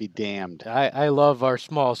size be damned. I love our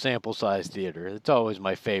small sample size theater. It's always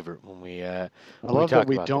my favorite when we. I love that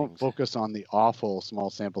we don't focus on the awful small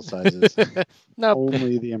sample sizes. No,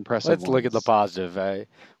 only the impressive. Let's look at the positive.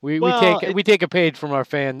 We take a page from our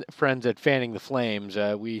friends at Fanning the Flames.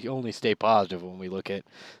 We only stay positive when we look at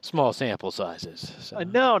small sample sizes. So.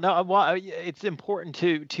 No. Well, it's important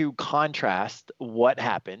to contrast what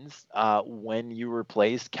happens when you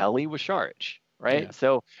replace Kelly with Šarić. Right. Yeah.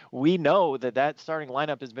 So we know that starting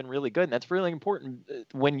lineup has been really good. And that's really important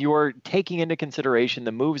when you're taking into consideration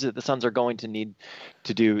the moves that the Suns are going to need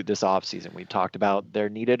to do this offseason. We've talked about they're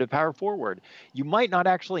needed a power forward. You might not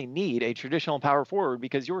actually need a traditional power forward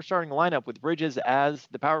because your starting lineup with Bridges as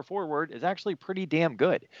the power forward is actually pretty damn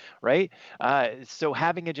good. Right. So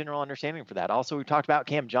having a general understanding for that. Also, we've talked about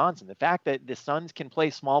Cam Johnson, the fact that the Suns can play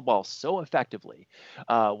small ball so effectively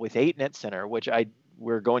with Ayton at center, which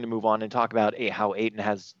we're going to move on and talk about how Ayton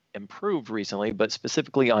has improved recently, but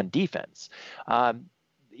specifically on defense.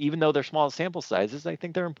 Even though they're small sample sizes, I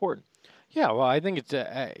think they're important. Yeah, well, I think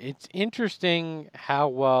it's interesting how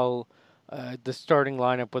well the starting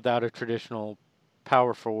lineup without a traditional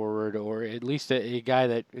power forward, or at least a guy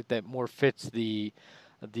that more fits the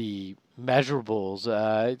measurables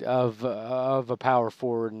of a power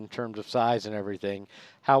forward in terms of size and everything,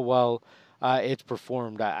 how well it's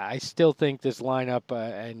performed. I still think this lineup,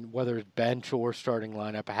 and whether it's bench or starting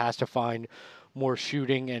lineup, has to find more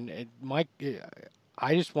shooting. And Mike,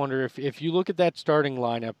 I just wonder if you look at that starting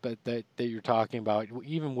lineup that you're talking about,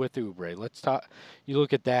 even with Oubre, you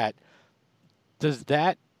look at that. Does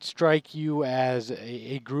that strike you as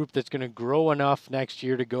a group that's going to grow enough next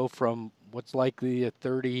year to go from what's likely a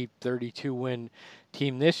 32 win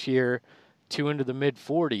team this year to into the mid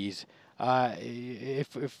 40s?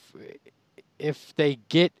 If they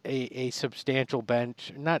get a substantial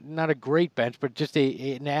bench, not a great bench, but just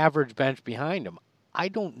an average bench behind them, I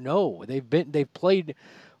don't know. They've played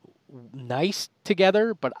nice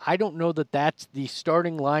together, but I don't know that that's the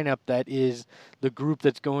starting lineup that is the group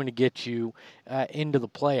that's going to get you into the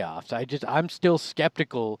playoffs. I'm still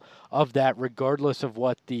skeptical of that, regardless of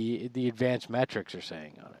what the advanced metrics are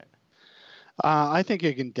saying on it. I think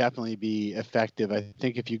it can definitely be effective. I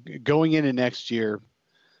think if you going into next year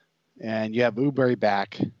and you have Oubre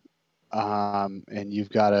back, and you've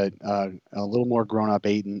got a little more grown up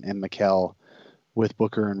Ayton and Mikel with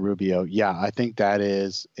Booker and Rubio. Yeah, I think that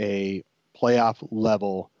is a playoff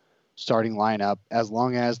level starting lineup as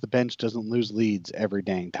long as the bench doesn't lose leads every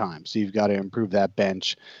dang time. So you've got to improve that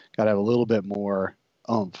bench, got to have a little bit more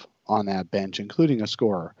oomph on that bench, including a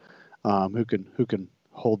scorer who can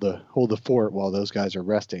hold the fort while those guys are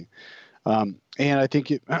resting. And I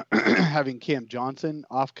think having Cam Johnson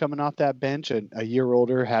coming off that bench, a year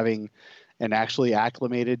older, having an actually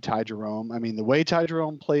acclimated Ty Jerome. I mean, the way Ty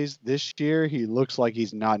Jerome plays this year, he looks like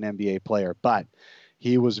he's not an NBA player, but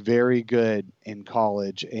he was very good in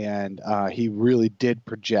college, and he really did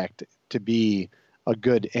project to be a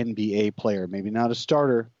good NBA player. Maybe not a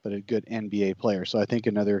starter, but a good NBA player. So I think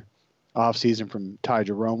another offseason from Ty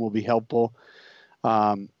Jerome will be helpful.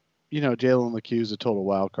 Jalen LeCue is a total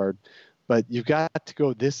wild card. But you've got to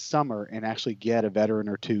go this summer and actually get a veteran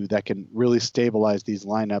or two that can really stabilize these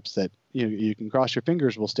lineups that you can cross your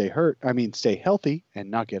fingers will stay healthy and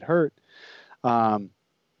not get hurt.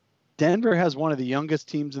 Denver has one of the youngest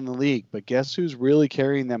teams in the league, but guess who's really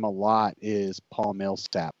carrying them a lot is Paul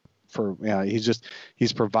Millsap.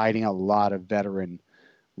 He's providing a lot of veteran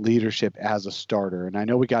leadership as a starter. And I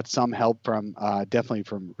know we got some help from definitely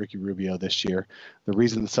from Ricky Rubio this year. The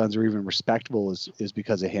reason the Suns are even respectable is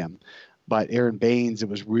because of him. But Aaron Baines, it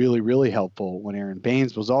was really, really helpful when Aaron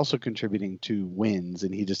Baines was also contributing to wins,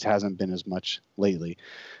 and he just hasn't been as much lately.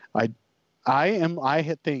 I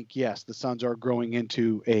think, yes, the Suns are growing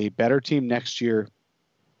into a better team next year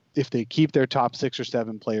if they keep their top 6 or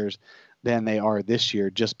 7 players than they are this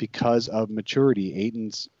year, just because of maturity.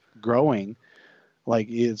 Ayton's growing.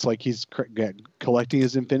 It's like he's collecting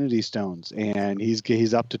his infinity stones, and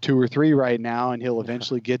he's up to 2 or 3 right now, and he'll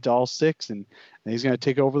eventually get to all 6, and he's going to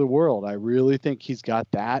take over the world. I really think he's got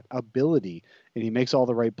that ability, and he makes all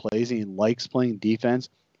the right plays, and he likes playing defense.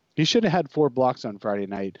 He should have had 4 blocks on Friday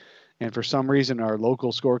night, and for some reason our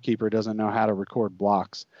local scorekeeper doesn't know how to record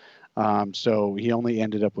blocks, so he only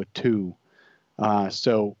ended up with 2.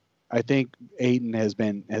 So I think Ayton has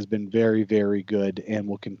been very, very good and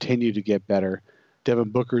will continue to get better.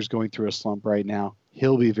 Devin Booker's going through a slump right now.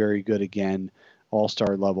 He'll be very good again,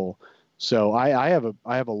 all-star level. So I have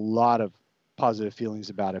a lot of positive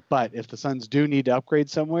feelings about it. But if the Suns do need to upgrade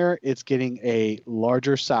somewhere, it's getting a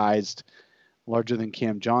larger than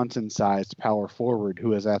Cam Johnson sized power forward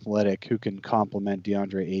who is athletic, who can complement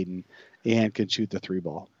DeAndre Ayton and can shoot the 3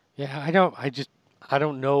 ball. Yeah, I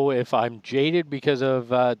don't know if I'm jaded because of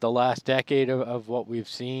the last decade of what we've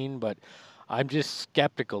seen, but I'm just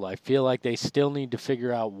skeptical. I feel like they still need to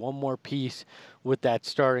figure out one more piece with that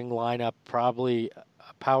starting lineup, probably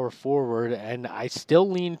a power forward, and I still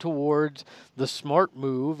lean towards the smart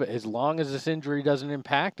move, as long as this injury doesn't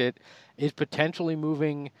impact it, is potentially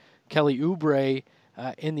moving Kel-Knee Oubre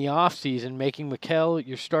in the offseason, making Mikel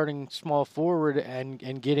your starting small forward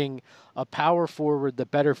and getting a power forward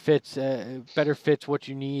that better fits what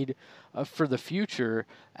you need for the future,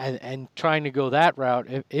 and trying to go that route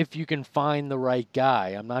if you can find the right guy.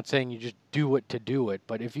 I'm not saying you just do it to do it,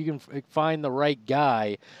 but if you can find the right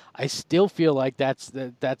guy, I still feel like that's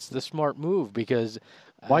the smart move, because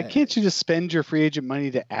why can't you just spend your free agent money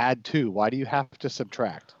to add to? Why do you have to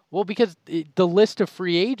subtract? Well, because the list of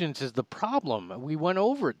free agents is the problem. We went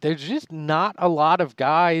over it. There's just not a lot of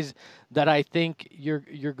guys that I think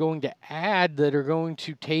you're going to add that are going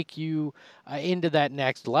to take you into that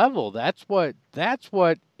next level. That's what.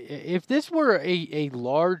 If this were a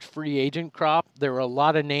large free agent crop, there were a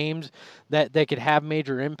lot of names that could have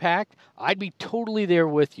major impact. I'd be totally there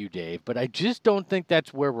with you, Dave. But I just don't think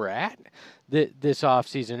that's where we're at this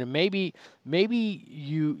offseason. And maybe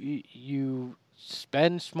you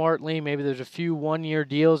spend smartly. Maybe there's a few 1-year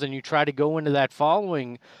deals, and you try to go into that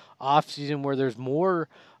following offseason where there's more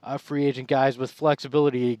free agent guys with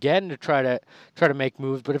flexibility again to try to make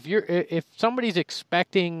moves. But if somebody's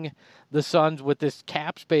expecting the Suns with this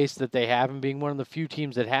cap space that they have and being one of the few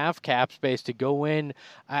teams that have cap space to go in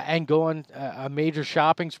and go on a major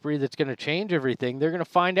shopping spree that's going to change everything, they're going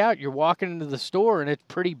to find out you're walking into the store and it's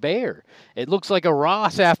pretty bare. It looks like a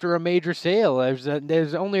Ross after a major sale.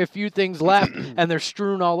 There's only a few things left and they're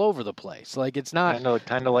strewn all over the place. Like it's not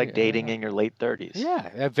kind of like dating in your late 30s.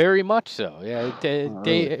 Yeah, very much so. Yeah,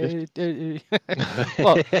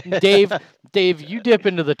 well, Dave, you dip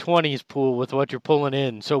into the 20s pool with what you're pulling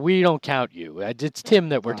in, so we don't count you. It's Tim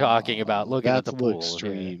that we're talking about looking at the pool.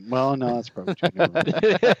 Extreme. Yeah. Well, no, that's probably true.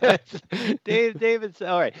 Dave, it's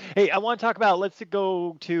all right. Hey, I want to talk about, let's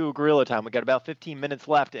go to Gorilla Time. We got about 15 minutes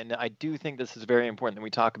left, and I do think this is very important that we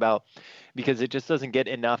talk about because it just doesn't get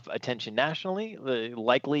enough attention nationally.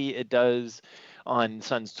 Likely it does on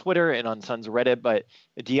Suns Twitter and on Suns Reddit, but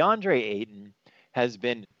DeAndre Ayton has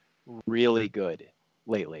been really good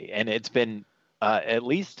lately, and it's been at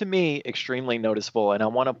least to me extremely noticeable. And I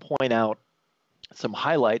want to point out some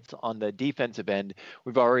highlights on the defensive end.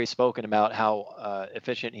 We've already spoken about how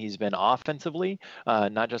efficient he's been offensively,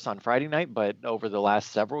 not just on Friday night, but over the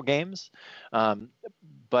last several games.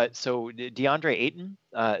 But so DeAndre Ayton,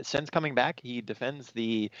 since coming back, he defends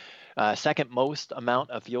the second most amount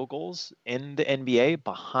of field goals in the NBA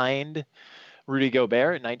behind Rudy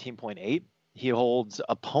Gobert at 19.8. He holds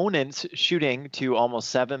opponents shooting to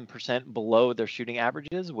almost 7% below their shooting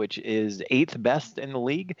averages, which is 8th best in the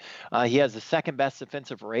league. He has the second best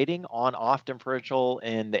defensive rating on off differential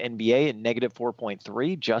in the NBA at negative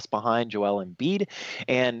 4.3, just behind Joel Embiid.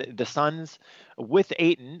 And the Suns, with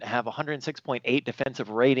Ayton, have 106.8 defensive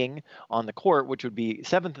rating on the court, which would be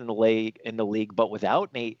 7th in the league. But without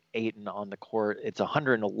Ayton on the court, it's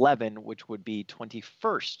 111, which would be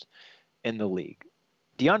 21st in the league.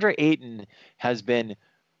 DeAndre Ayton has been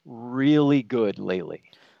really good lately.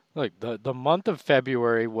 Look, the month of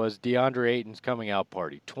February was DeAndre Ayton's coming out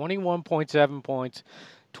party. 21.7 points,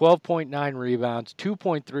 12.9 rebounds,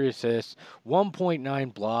 2.3 assists,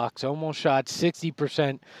 1.9 blocks, almost shot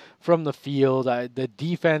 60% from the field. The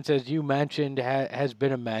defense, as you mentioned, has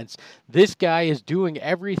been immense. This guy is doing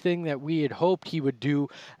everything that we had hoped he would do.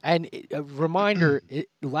 And a reminder,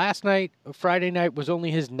 last night, Friday night, was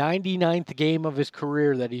only his 99th game of his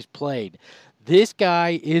career that he's played. This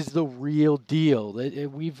guy is the real deal.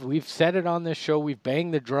 We've said it on this show. We've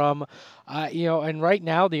banged the drum, and right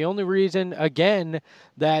now the only reason, again,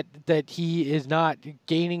 that he is not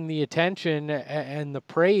gaining the attention and the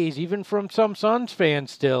praise, even from some Suns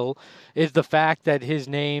fans still, is the fact that his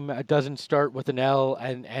name doesn't start with an L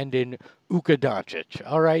and end in Luka Doncic.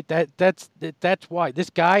 All right, that's why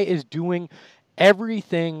this guy is doing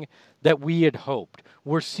everything that we had hoped.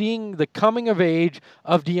 We're seeing the coming of age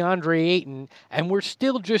of DeAndre Ayton, and we're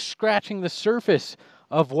still just scratching the surface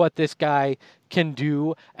of what this guy can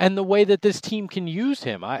do and the way that this team can use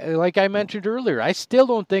him. Like I mentioned earlier, I still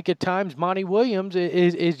don't think at times Monty Williams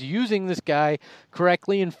is using this guy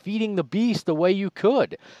correctly and feeding the beast the way you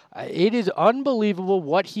could. It is unbelievable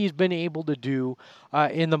what he's been able to do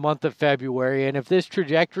in the month of February, and if this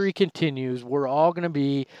trajectory continues, we're all going to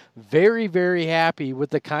be very, very happy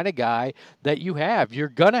with the kind of guy that you have. You're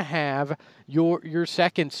going to have your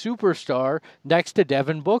second superstar next to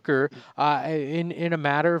Devin Booker in a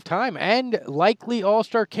matter of time, and likely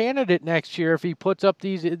all-star candidate next year if he puts up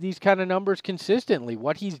these kind of numbers consistently.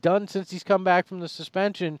 What he's done since he's come back from the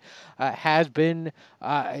suspension has been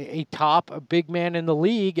a top big man in the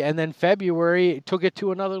league, and then February took it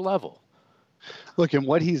to another level. Look, and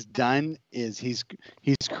what he's done is he's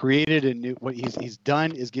created a new. What he's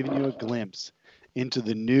done is giving you a glimpse into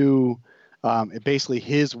the new. Basically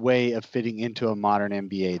his way of fitting into a modern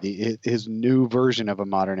NBA, his new version of a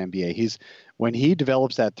modern NBA. When he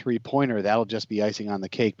develops that 3-pointer, that'll just be icing on the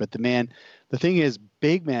cake. But the thing is,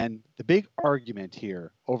 the big argument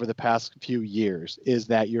here over the past few years is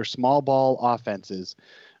that your small ball offenses,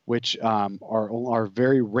 which are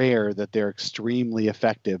very rare that they're extremely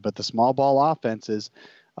effective, but the small ball offenses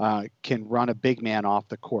can run a big man off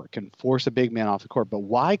the court, can force a big man off the court. But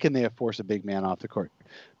why can they force a big man off the court?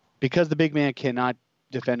 because the big man cannot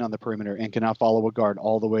defend on the perimeter and cannot follow a guard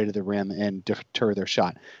all the way to the rim and deter their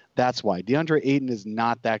shot. That's why DeAndre Ayton is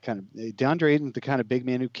not that kind of. DeAndre Ayton is the kind of big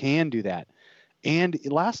man who can do that. And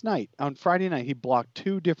last night, on Friday night, he blocked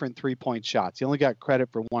 2 different 3-point shots. He only got credit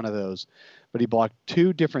for one of those, but he blocked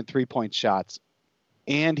 2 different 3-point shots.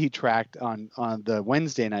 And he tracked on the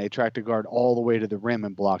Wednesday night, he tracked a guard all the way to the rim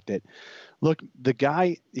and blocked it. Look, the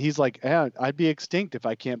guy, he's like, I'd be extinct if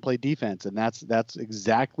I can't play defense. And that's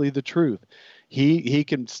exactly the truth. He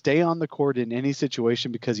can stay on the court in any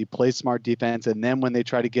situation because he plays smart defense. And then when they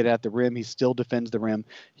try to get at the rim, he still defends the rim.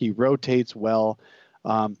 He rotates well.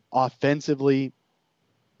 Offensively,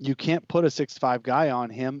 you can't put a 6'5" guy on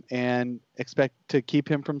him and expect to keep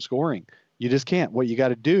him from scoring. You just can't. What you got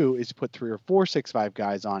to do is put 3 or 4 6'5"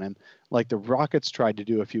 guys on him, like the Rockets tried to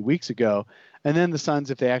do a few weeks ago. And then the Suns,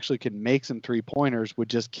 if they actually can make some 3-pointers, would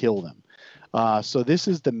just kill them. So this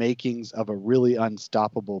is the makings of a really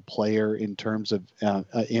unstoppable player in terms of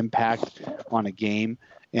impact on a game.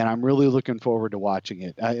 And I'm really looking forward to watching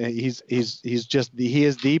it. He is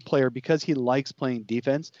the player because he likes playing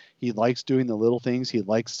defense. He likes doing the little things. He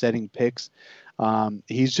likes setting picks.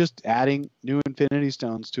 He's just adding new infinity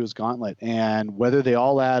stones to his gauntlet. And whether they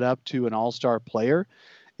all add up to an all-star player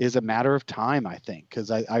is a matter of time, I think, because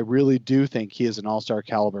I really do think he is an all-star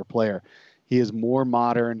caliber player. He is more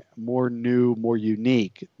modern, more new, more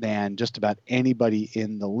unique than just about anybody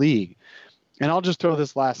in the league. And I'll just throw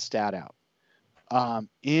this last stat out.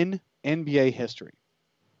 In NBA history,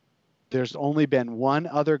 there's only been one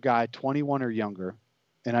other guy, 21 or younger,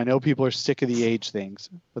 and I know people are sick of the age things,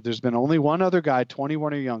 but there's been only one other guy,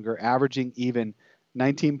 21 or younger, averaging even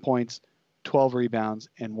 19 points, 12 rebounds,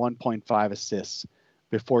 and 1.5 assists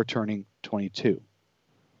before turning 22.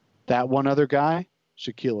 That one other guy,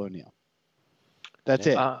 Shaquille O'Neal. That's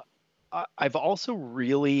it. I've also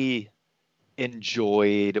really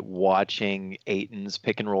enjoyed watching Ayton's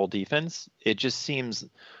pick and roll defense. It just seems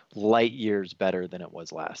light years better than it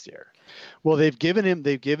was last year. Well, they've given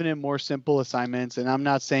him more simple assignments, and I'm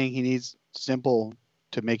not saying he needs simple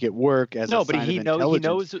to make it work as no, a but sign he of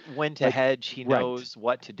knows when to hedge. He knows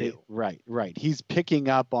what to do. Right. He's picking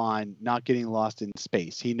up on not getting lost in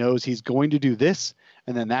space. He knows he's going to do this,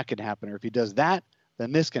 and then that can happen. Or if he does that,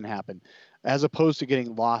 then this can happen, as opposed to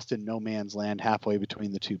getting lost in no man's land halfway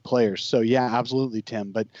between the two players. So, yeah, absolutely,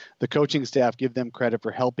 Tim. But the coaching staff, give them credit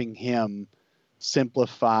for helping him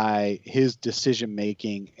simplify his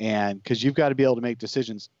decision-making. And because you've got to be able to make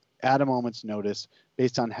decisions at a moment's notice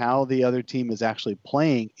based on how the other team is actually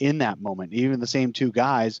playing in that moment. Even the same 2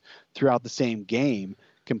 guys throughout the same game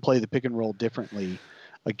can play the pick and roll differently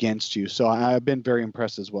against you. So I've been very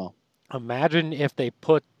impressed as well. Imagine if they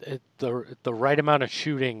put the right amount of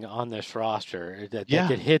shooting on this roster that they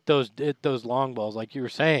could hit those long balls like you were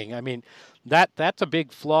saying. I mean, that's a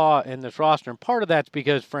big flaw in this roster, and part of that's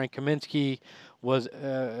because Frank Kaminsky was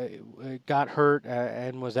got hurt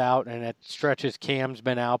and was out, and at stretches Cam's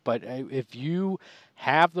been out. But if you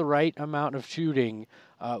have the right amount of shooting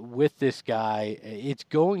with this guy, it's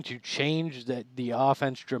going to change the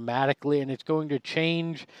offense dramatically, and it's going to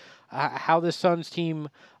change how the Suns team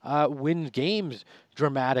wins games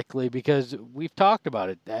dramatically, because we've talked about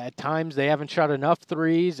it. At times they haven't shot enough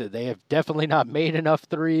threes. They have definitely not made enough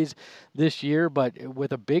threes this year, but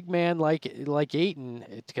with a big man like Ayton,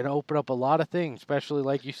 it's going to open up a lot of things, especially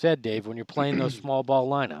like you said, Dave, when you're playing those small ball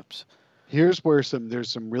lineups. Here's where there's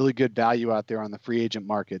some really good value out there on the free agent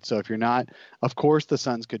market. So if you're not, of course, the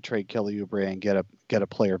Suns could trade Kel-Knee Oubre and get a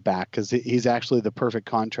player back, because he's actually the perfect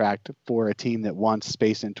contract for a team that wants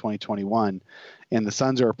space in 2021. And the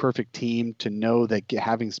Suns are a perfect team to know that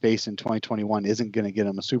having space in 2021 isn't going to get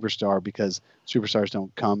them a superstar, because superstars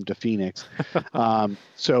don't come to Phoenix.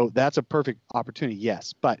 So that's a perfect opportunity,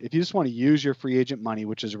 yes. But if you just want to use your free agent money,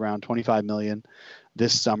 which is around $25 million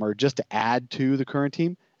this summer, just to add to the current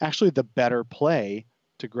team, actually the better play,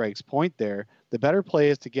 to Greg's point there, the better play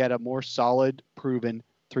is to get a more solid, proven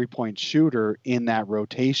 3-point shooter in that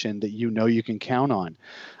rotation that you can count on.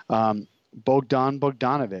 Bogdan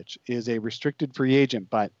Bogdanovic is a restricted free agent,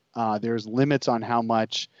 but there's limits on how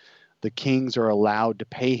much the Kings are allowed to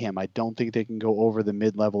pay him. I don't think they can go over the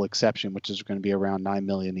mid-level exception, which is going to be around $9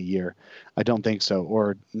 million a year. I don't think so,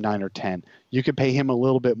 or 9 or 10. You could pay him a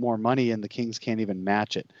little bit more money, and the Kings can't even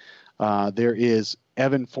match it. There is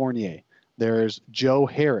Evan Fournier. There's Joe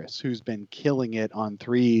Harris, who's been killing it on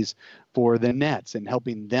threes for the Nets and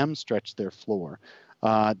helping them stretch their floor.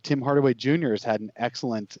 Tim Hardaway Jr. has had an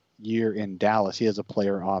excellent year in Dallas. He has a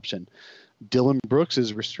player option. Dylan Brooks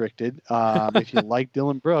is restricted. If you like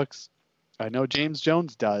Dylan Brooks, I know James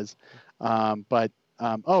Jones does, but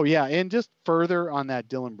Oh yeah, and just further on that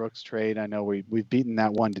Dylan Brooks trade, I know we've beaten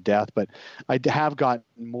that one to death, but I have gotten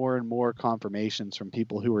more and more confirmations from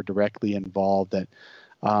people who are directly involved that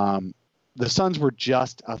the Suns were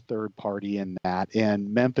just a third party in that,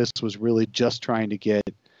 and Memphis was really just trying to get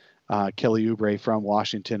Kel-Knee Oubre from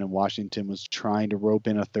Washington, and Washington was trying to rope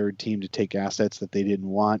in a third team to take assets that they didn't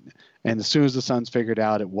want. And as soon as the Suns figured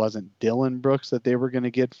out it wasn't Dylan Brooks that they were going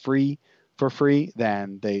to get for free,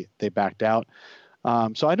 then they backed out.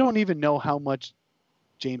 So I don't even know how much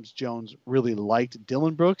James Jones really liked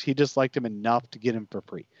Dylan Brooks. He just liked him enough to get him for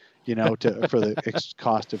free, for the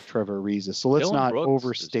cost of Trevor Ariza. So let's not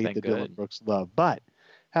overstate the Dylan Brooks love. But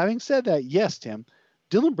having said that, yes, Tim,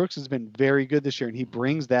 Dylan Brooks has been very good this year, and he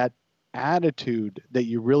brings that attitude that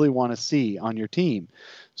you really want to see on your team.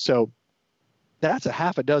 So that's a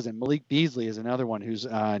half a dozen. Malik Beasley is another one who's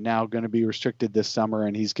now going to be restricted this summer,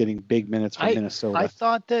 and he's getting big minutes from Minnesota. I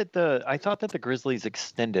thought that the Grizzlies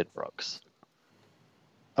extended Brooks.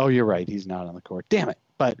 Oh, you're right. He's not on the court. Damn it.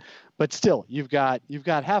 But still, you've got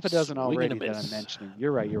half a dozen already that I'm mentioning.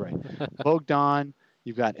 You're right. Bogdan,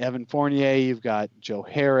 you've got Evan Fournier, you've got Joe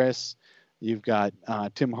Harris, you've got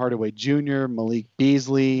Tim Hardaway Jr., Malik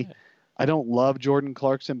Beasley. I don't love Jordan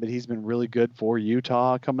Clarkson, but he's been really good for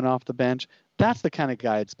Utah coming off the bench. That's the kind of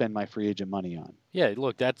guy I'd spend my free agent money on. Yeah,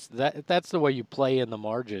 look, that's the way you play in the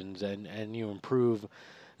margins and you improve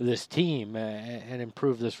this team and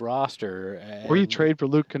improve this roster. Or you trade for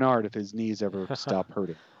Luke Kennard if his knees ever stop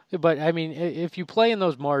hurting. But I mean, if you play in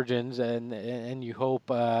those margins and you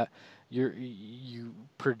hope you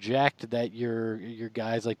project that your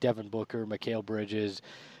guys like Devin Booker, Mikal Bridges,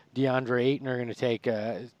 DeAndre Ayton are going to take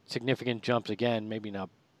significant jumps again. Maybe not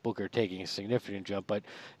Booker taking a significant jump, but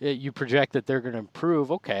you project that they're going to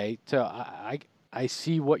improve. Okay, so I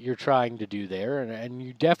see what you're trying to do there, and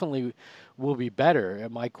you definitely will be better.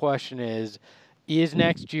 And my question is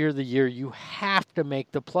next year the year you have to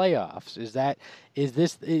make the playoffs? Is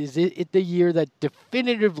it the year that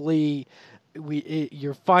definitively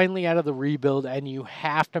you're finally out of the rebuild and you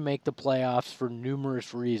have to make the playoffs for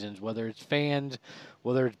numerous reasons, whether it's fans,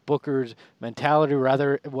 whether it's Booker's mentality,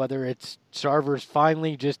 whether it's Sarver's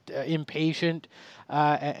finally just impatient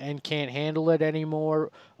and can't handle it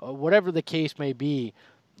anymore, whatever the case may be,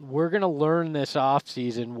 we're going to learn this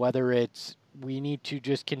offseason whether it's we need to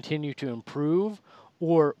just continue to improve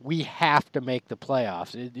or we have to make the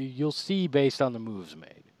playoffs. You'll see based on the moves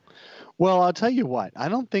made. Well, I'll tell you what. I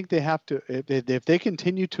don't think they have to. If they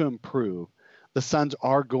continue to improve, the Suns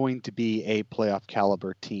are going to be a playoff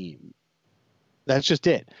caliber team. That's just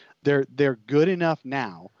it. They're good enough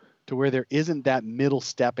now to where there isn't that middle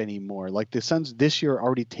step anymore. Like the Suns this year are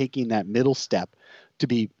already taking that middle step to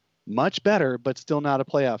be much better, but still not a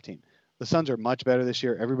playoff team. The Suns are much better this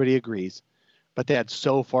year. Everybody agrees, but they had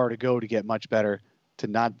so far to go to get much better to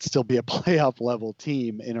not still be a playoff level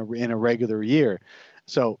team in a regular year.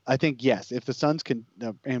 So I think, yes, if the Suns can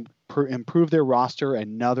improve their roster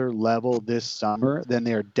another level this summer, then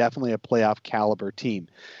they are definitely a playoff caliber team.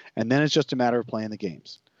 And then it's just a matter of playing the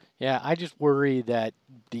games. Yeah, I just worry that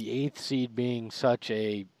the 8th seed being such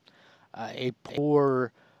a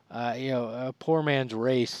poor a poor man's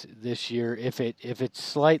race this year, if it's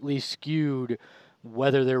slightly skewed,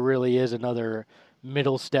 whether there really is another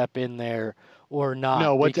middle step in there or not.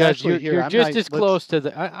 No, what's because actually you're just as close to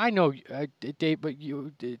the. I know, Dave, but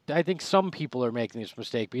I think some people are making this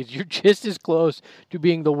mistake because you're just as close to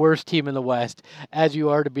being the worst team in the West as you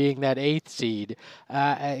are to being that 8th seed.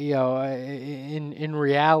 In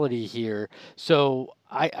reality here, so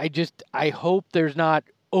I hope there's not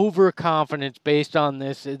overconfidence based on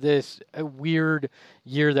this weird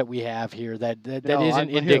year that we have here that isn't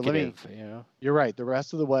indicative. You're right. The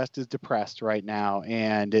rest of the West is depressed right now,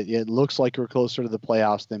 and it looks like we're closer to the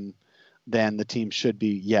playoffs than the team should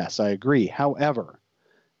be. Yes, I agree. However,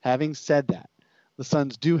 having said that, the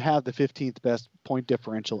Suns do have the 15th best point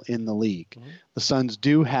differential in the league. Mm-hmm. The Suns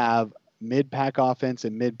do have mid-pack offense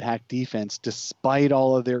and mid-pack defense despite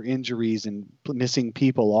all of their injuries and missing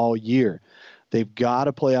people all year. They've got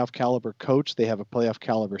a playoff caliber coach. They have a playoff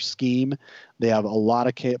caliber scheme. They have a lot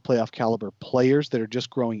of playoff caliber players that are just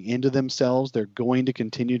growing into themselves. They're going to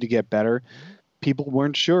continue to get better. People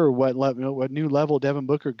weren't sure what new level Devin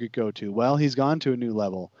Booker could go to. Well, he's gone to a new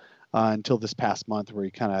level until this past month where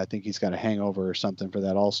I think he's got a hangover or something for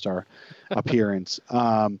that All-Star appearance.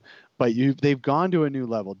 But they've gone to a new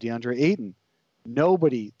level. DeAndre Ayton.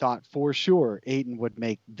 Nobody thought for sure Ayton would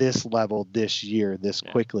make this level this year this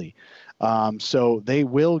quickly. So they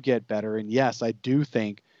will get better. And yes, I do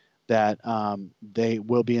think that they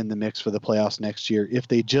will be in the mix for the playoffs next year if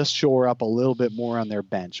they just shore up a little bit more on their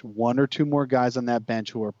bench. One or two more guys on that bench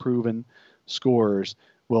who are proven scorers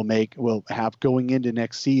will have going into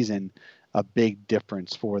next season a big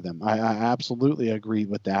difference for them. I absolutely agree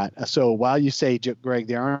with that. So while you say, Greg,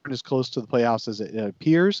 they aren't as close to the playoffs as it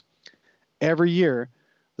appears, every year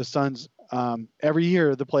the Suns, every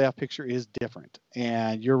year the playoff picture is different.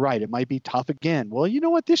 And you're right, it might be tough again. Well, you know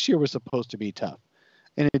what? This year was supposed to be tough,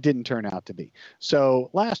 and it didn't turn out to be. So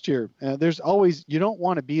last year, there's always, you don't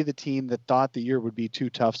want to be the team that thought the year would be too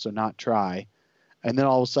tough, so not try. And then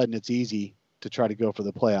all of a sudden it's easy to try to go for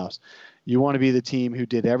the playoffs. You want to be the team who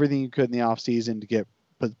did everything you could in the offseason to get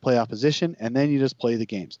playoff position, and then you just play the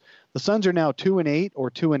games. The Suns are now 2-8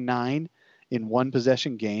 or 2-9 in one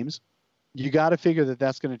possession games. You got to figure that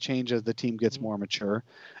that's going to change as the team gets more mature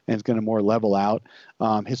and it's going to more level out.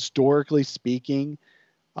 Historically speaking,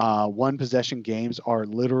 one possession games are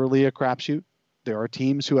literally a crapshoot. There are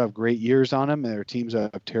teams who have great years on them, and there are teams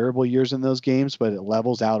that have terrible years in those games, but it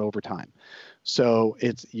levels out over time. So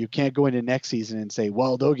you can't go into next season and say,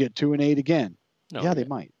 well, they'll get 2-8 again. No, yeah, they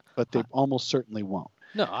might, but they almost certainly won't.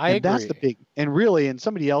 No, I agree. That's the big, and really, and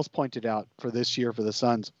somebody else pointed out for this year for the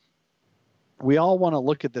Suns, we all want to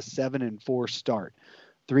look at the 7-4 start,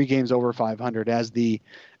 3 games over 500 as the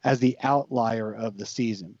outlier of the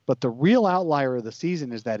season. But the real outlier of the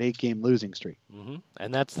season is that 8-game losing streak. Mm-hmm.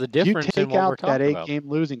 And that's the difference. You take in what out we're talking that 8-game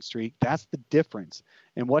losing streak. That's the difference.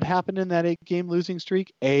 And what happened in that 8-game losing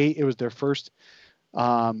streak? It was their first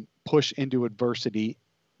push into adversity.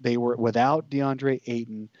 They were without DeAndre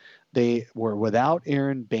Ayton. They were without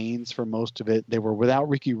Aaron Baines for most of it. They were without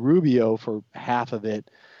Ricky Rubio for half of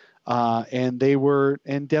it. And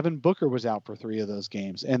Devin Booker was out for 3 of those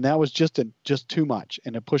games. And that was just too much.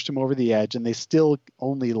 And it pushed them over the edge. And they still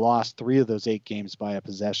only lost 3 of those 8 games by a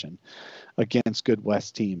possession against good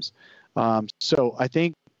West teams. So I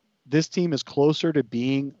think this team is closer to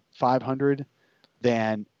being 500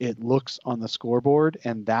 than it looks on the scoreboard,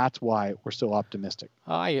 and that's why we're so optimistic.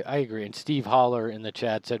 I agree. And Steve Holler in the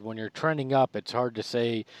chat said, when you're trending up, it's hard to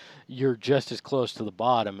say you're just as close to the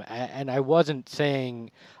bottom. And I wasn't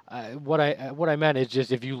saying what I meant is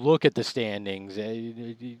just if you look at the standings,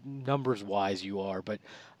 numbers wise, you are. But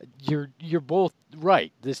you're both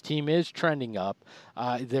right. This team is trending up.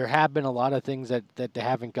 There have been a lot of things that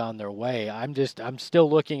haven't gone their way. I'm still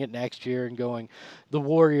looking at next year and going, the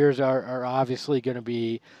Warriors are obviously going to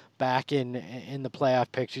be back in the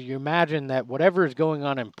playoff picture. You imagine that whatever is going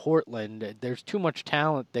on in Portland, there's too much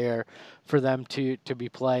talent there for them to be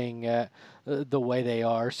playing the way they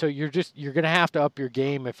are. So you're going to have to up your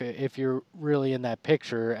game if you're really in that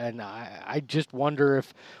picture. And I just wonder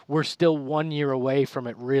if we're still 1 year away from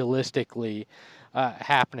it realistically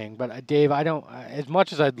happening. But Dave, I don't. As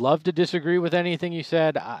much as I'd love to disagree with anything you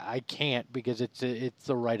said, I can't because it's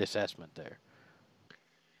the right assessment there.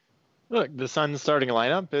 Look, the Suns starting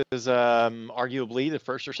lineup is arguably the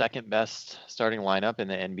first or second best starting lineup in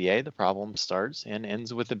the NBA. The problem starts and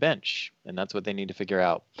ends with the bench, and that's what they need to figure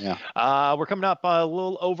out. Yeah. We're coming up a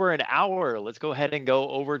little over an hour. Let's go ahead and go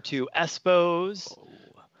over to Espo's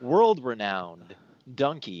world-renowned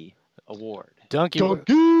Donkey Award. Donkey.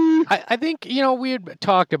 I think, we had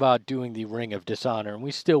talked about doing the Ring of Dishonor, and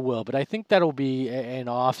we still will, but I think that'll be an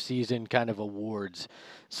off-season kind of awards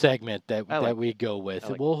segment that we go with.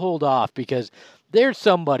 We'll hold off because there's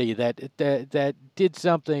somebody that did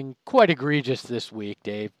something quite egregious this week,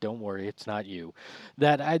 Dave. Don't worry, it's not you.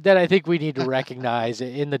 That I think we need to recognize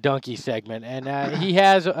in the donkey segment. And he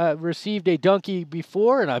has received a donkey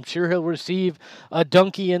before, and I'm sure he'll receive a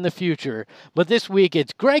donkey in the future. But this week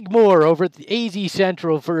it's Greg Moore over at the AZ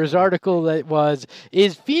Central for his article that was,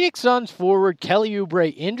 is Phoenix Suns forward Kelly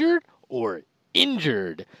Oubre injured or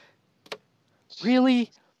injured? Really?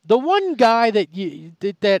 The one guy that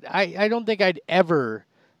I don't think I'd ever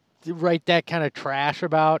write that kind of trash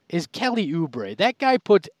about is Kelly Oubre. That guy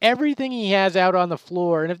puts everything he has out on the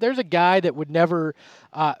floor, and if there's a guy that would never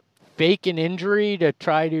fake an injury to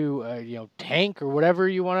try to tank or whatever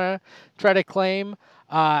you want to try to claim,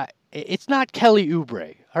 it's not Kelly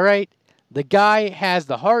Oubre. All right. The guy has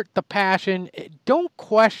the heart, the passion. Don't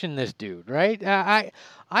question this dude, right?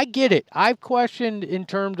 I get it. I've questioned in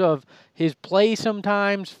terms of his play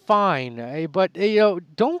sometimes, fine. But,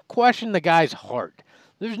 don't question the guy's heart.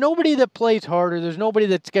 There's nobody that plays harder. There's nobody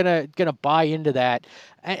that's gonna buy into that.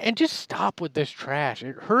 And just stop with this trash.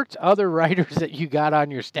 It hurts other writers that you got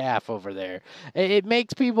on your staff over there. It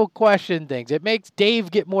makes people question things. It makes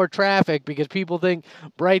Dave get more traffic because people think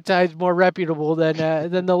Brightside's more reputable than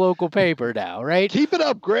the local paper now, right? Keep it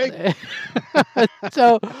up, Greg.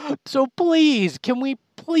 So please, can we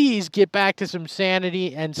please get back to some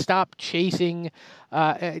sanity and stop chasing?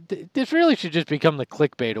 This really should just become the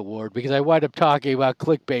clickbait award because I wind up talking about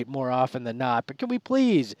clickbait more often than not. But can we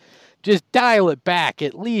please just dial it back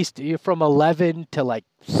at least from 11 to like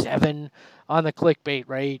 7 on the clickbait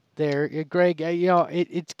rate there. Greg,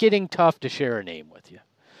 it's getting tough to share a name with you.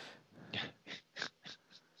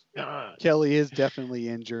 Kelly is definitely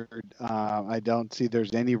injured. I don't see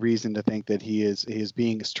there's any reason to think that he is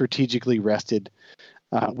being strategically rested.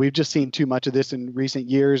 We've just seen too much of this in recent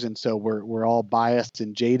years, and so we're all biased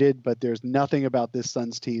and jaded. But there's nothing about this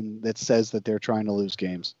Suns team that says that they're trying to lose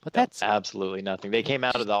games. But that's absolutely nothing. They came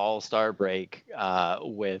out of the All-Star break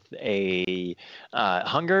with a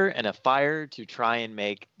hunger and a fire to try and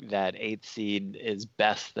make that 8th seed as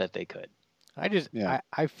best that they could.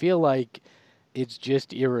 I feel like it's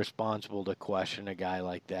just irresponsible to question a guy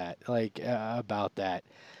like that, about that.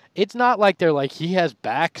 It's not like they're like, he has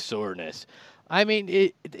back soreness. I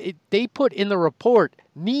mean, they put in the report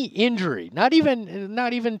knee injury, not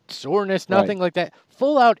even soreness, nothing like that.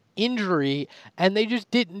 Full out injury, and they just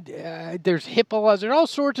didn't. There's HIPAA laws and all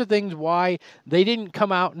sorts of things why they didn't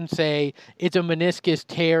come out and say it's a meniscus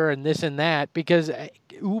tear and this and that, because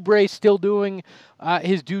Oubre's still doing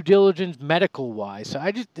his due diligence medical wise.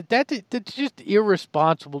 So that's just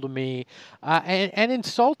irresponsible to me, and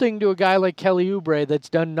insulting to a guy like Kelly Oubre that's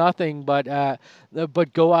done nothing but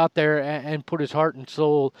go out there and put his heart and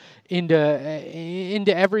soul into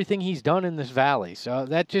everything he's done in this valley. So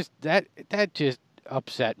that just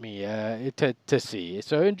upset me to see.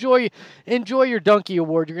 So enjoy your Donkey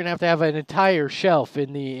Award. You're gonna have an entire shelf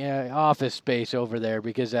in the office space over there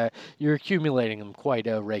because you're accumulating them quite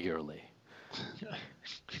regularly.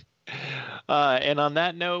 And on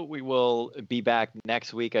that note, we will be back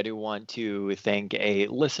next week. I do want to thank a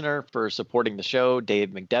listener for supporting the show, Dave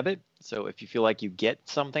McDevitt. So if you feel like you get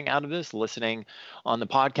something out of this, listening on the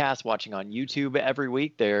podcast, watching on YouTube every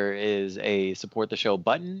week, there is a support the show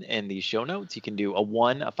button in the show notes. You can do a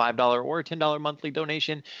 $1, a $5, or a $10 monthly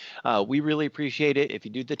donation. We really appreciate it. If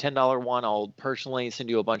you do the $10 one, I'll personally send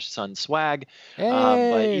you a bunch of Sun swag.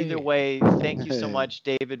 But either way, thank you so much,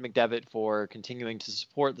 David McDevitt, for continuing to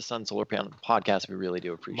support the Sun Solar Panel podcast. We really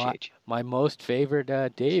do appreciate you. My most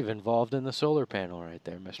favorite Dave involved in the solar panel right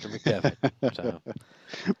there, Mr. McDevitt. So.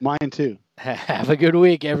 Mine too. Have a good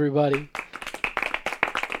week, everybody.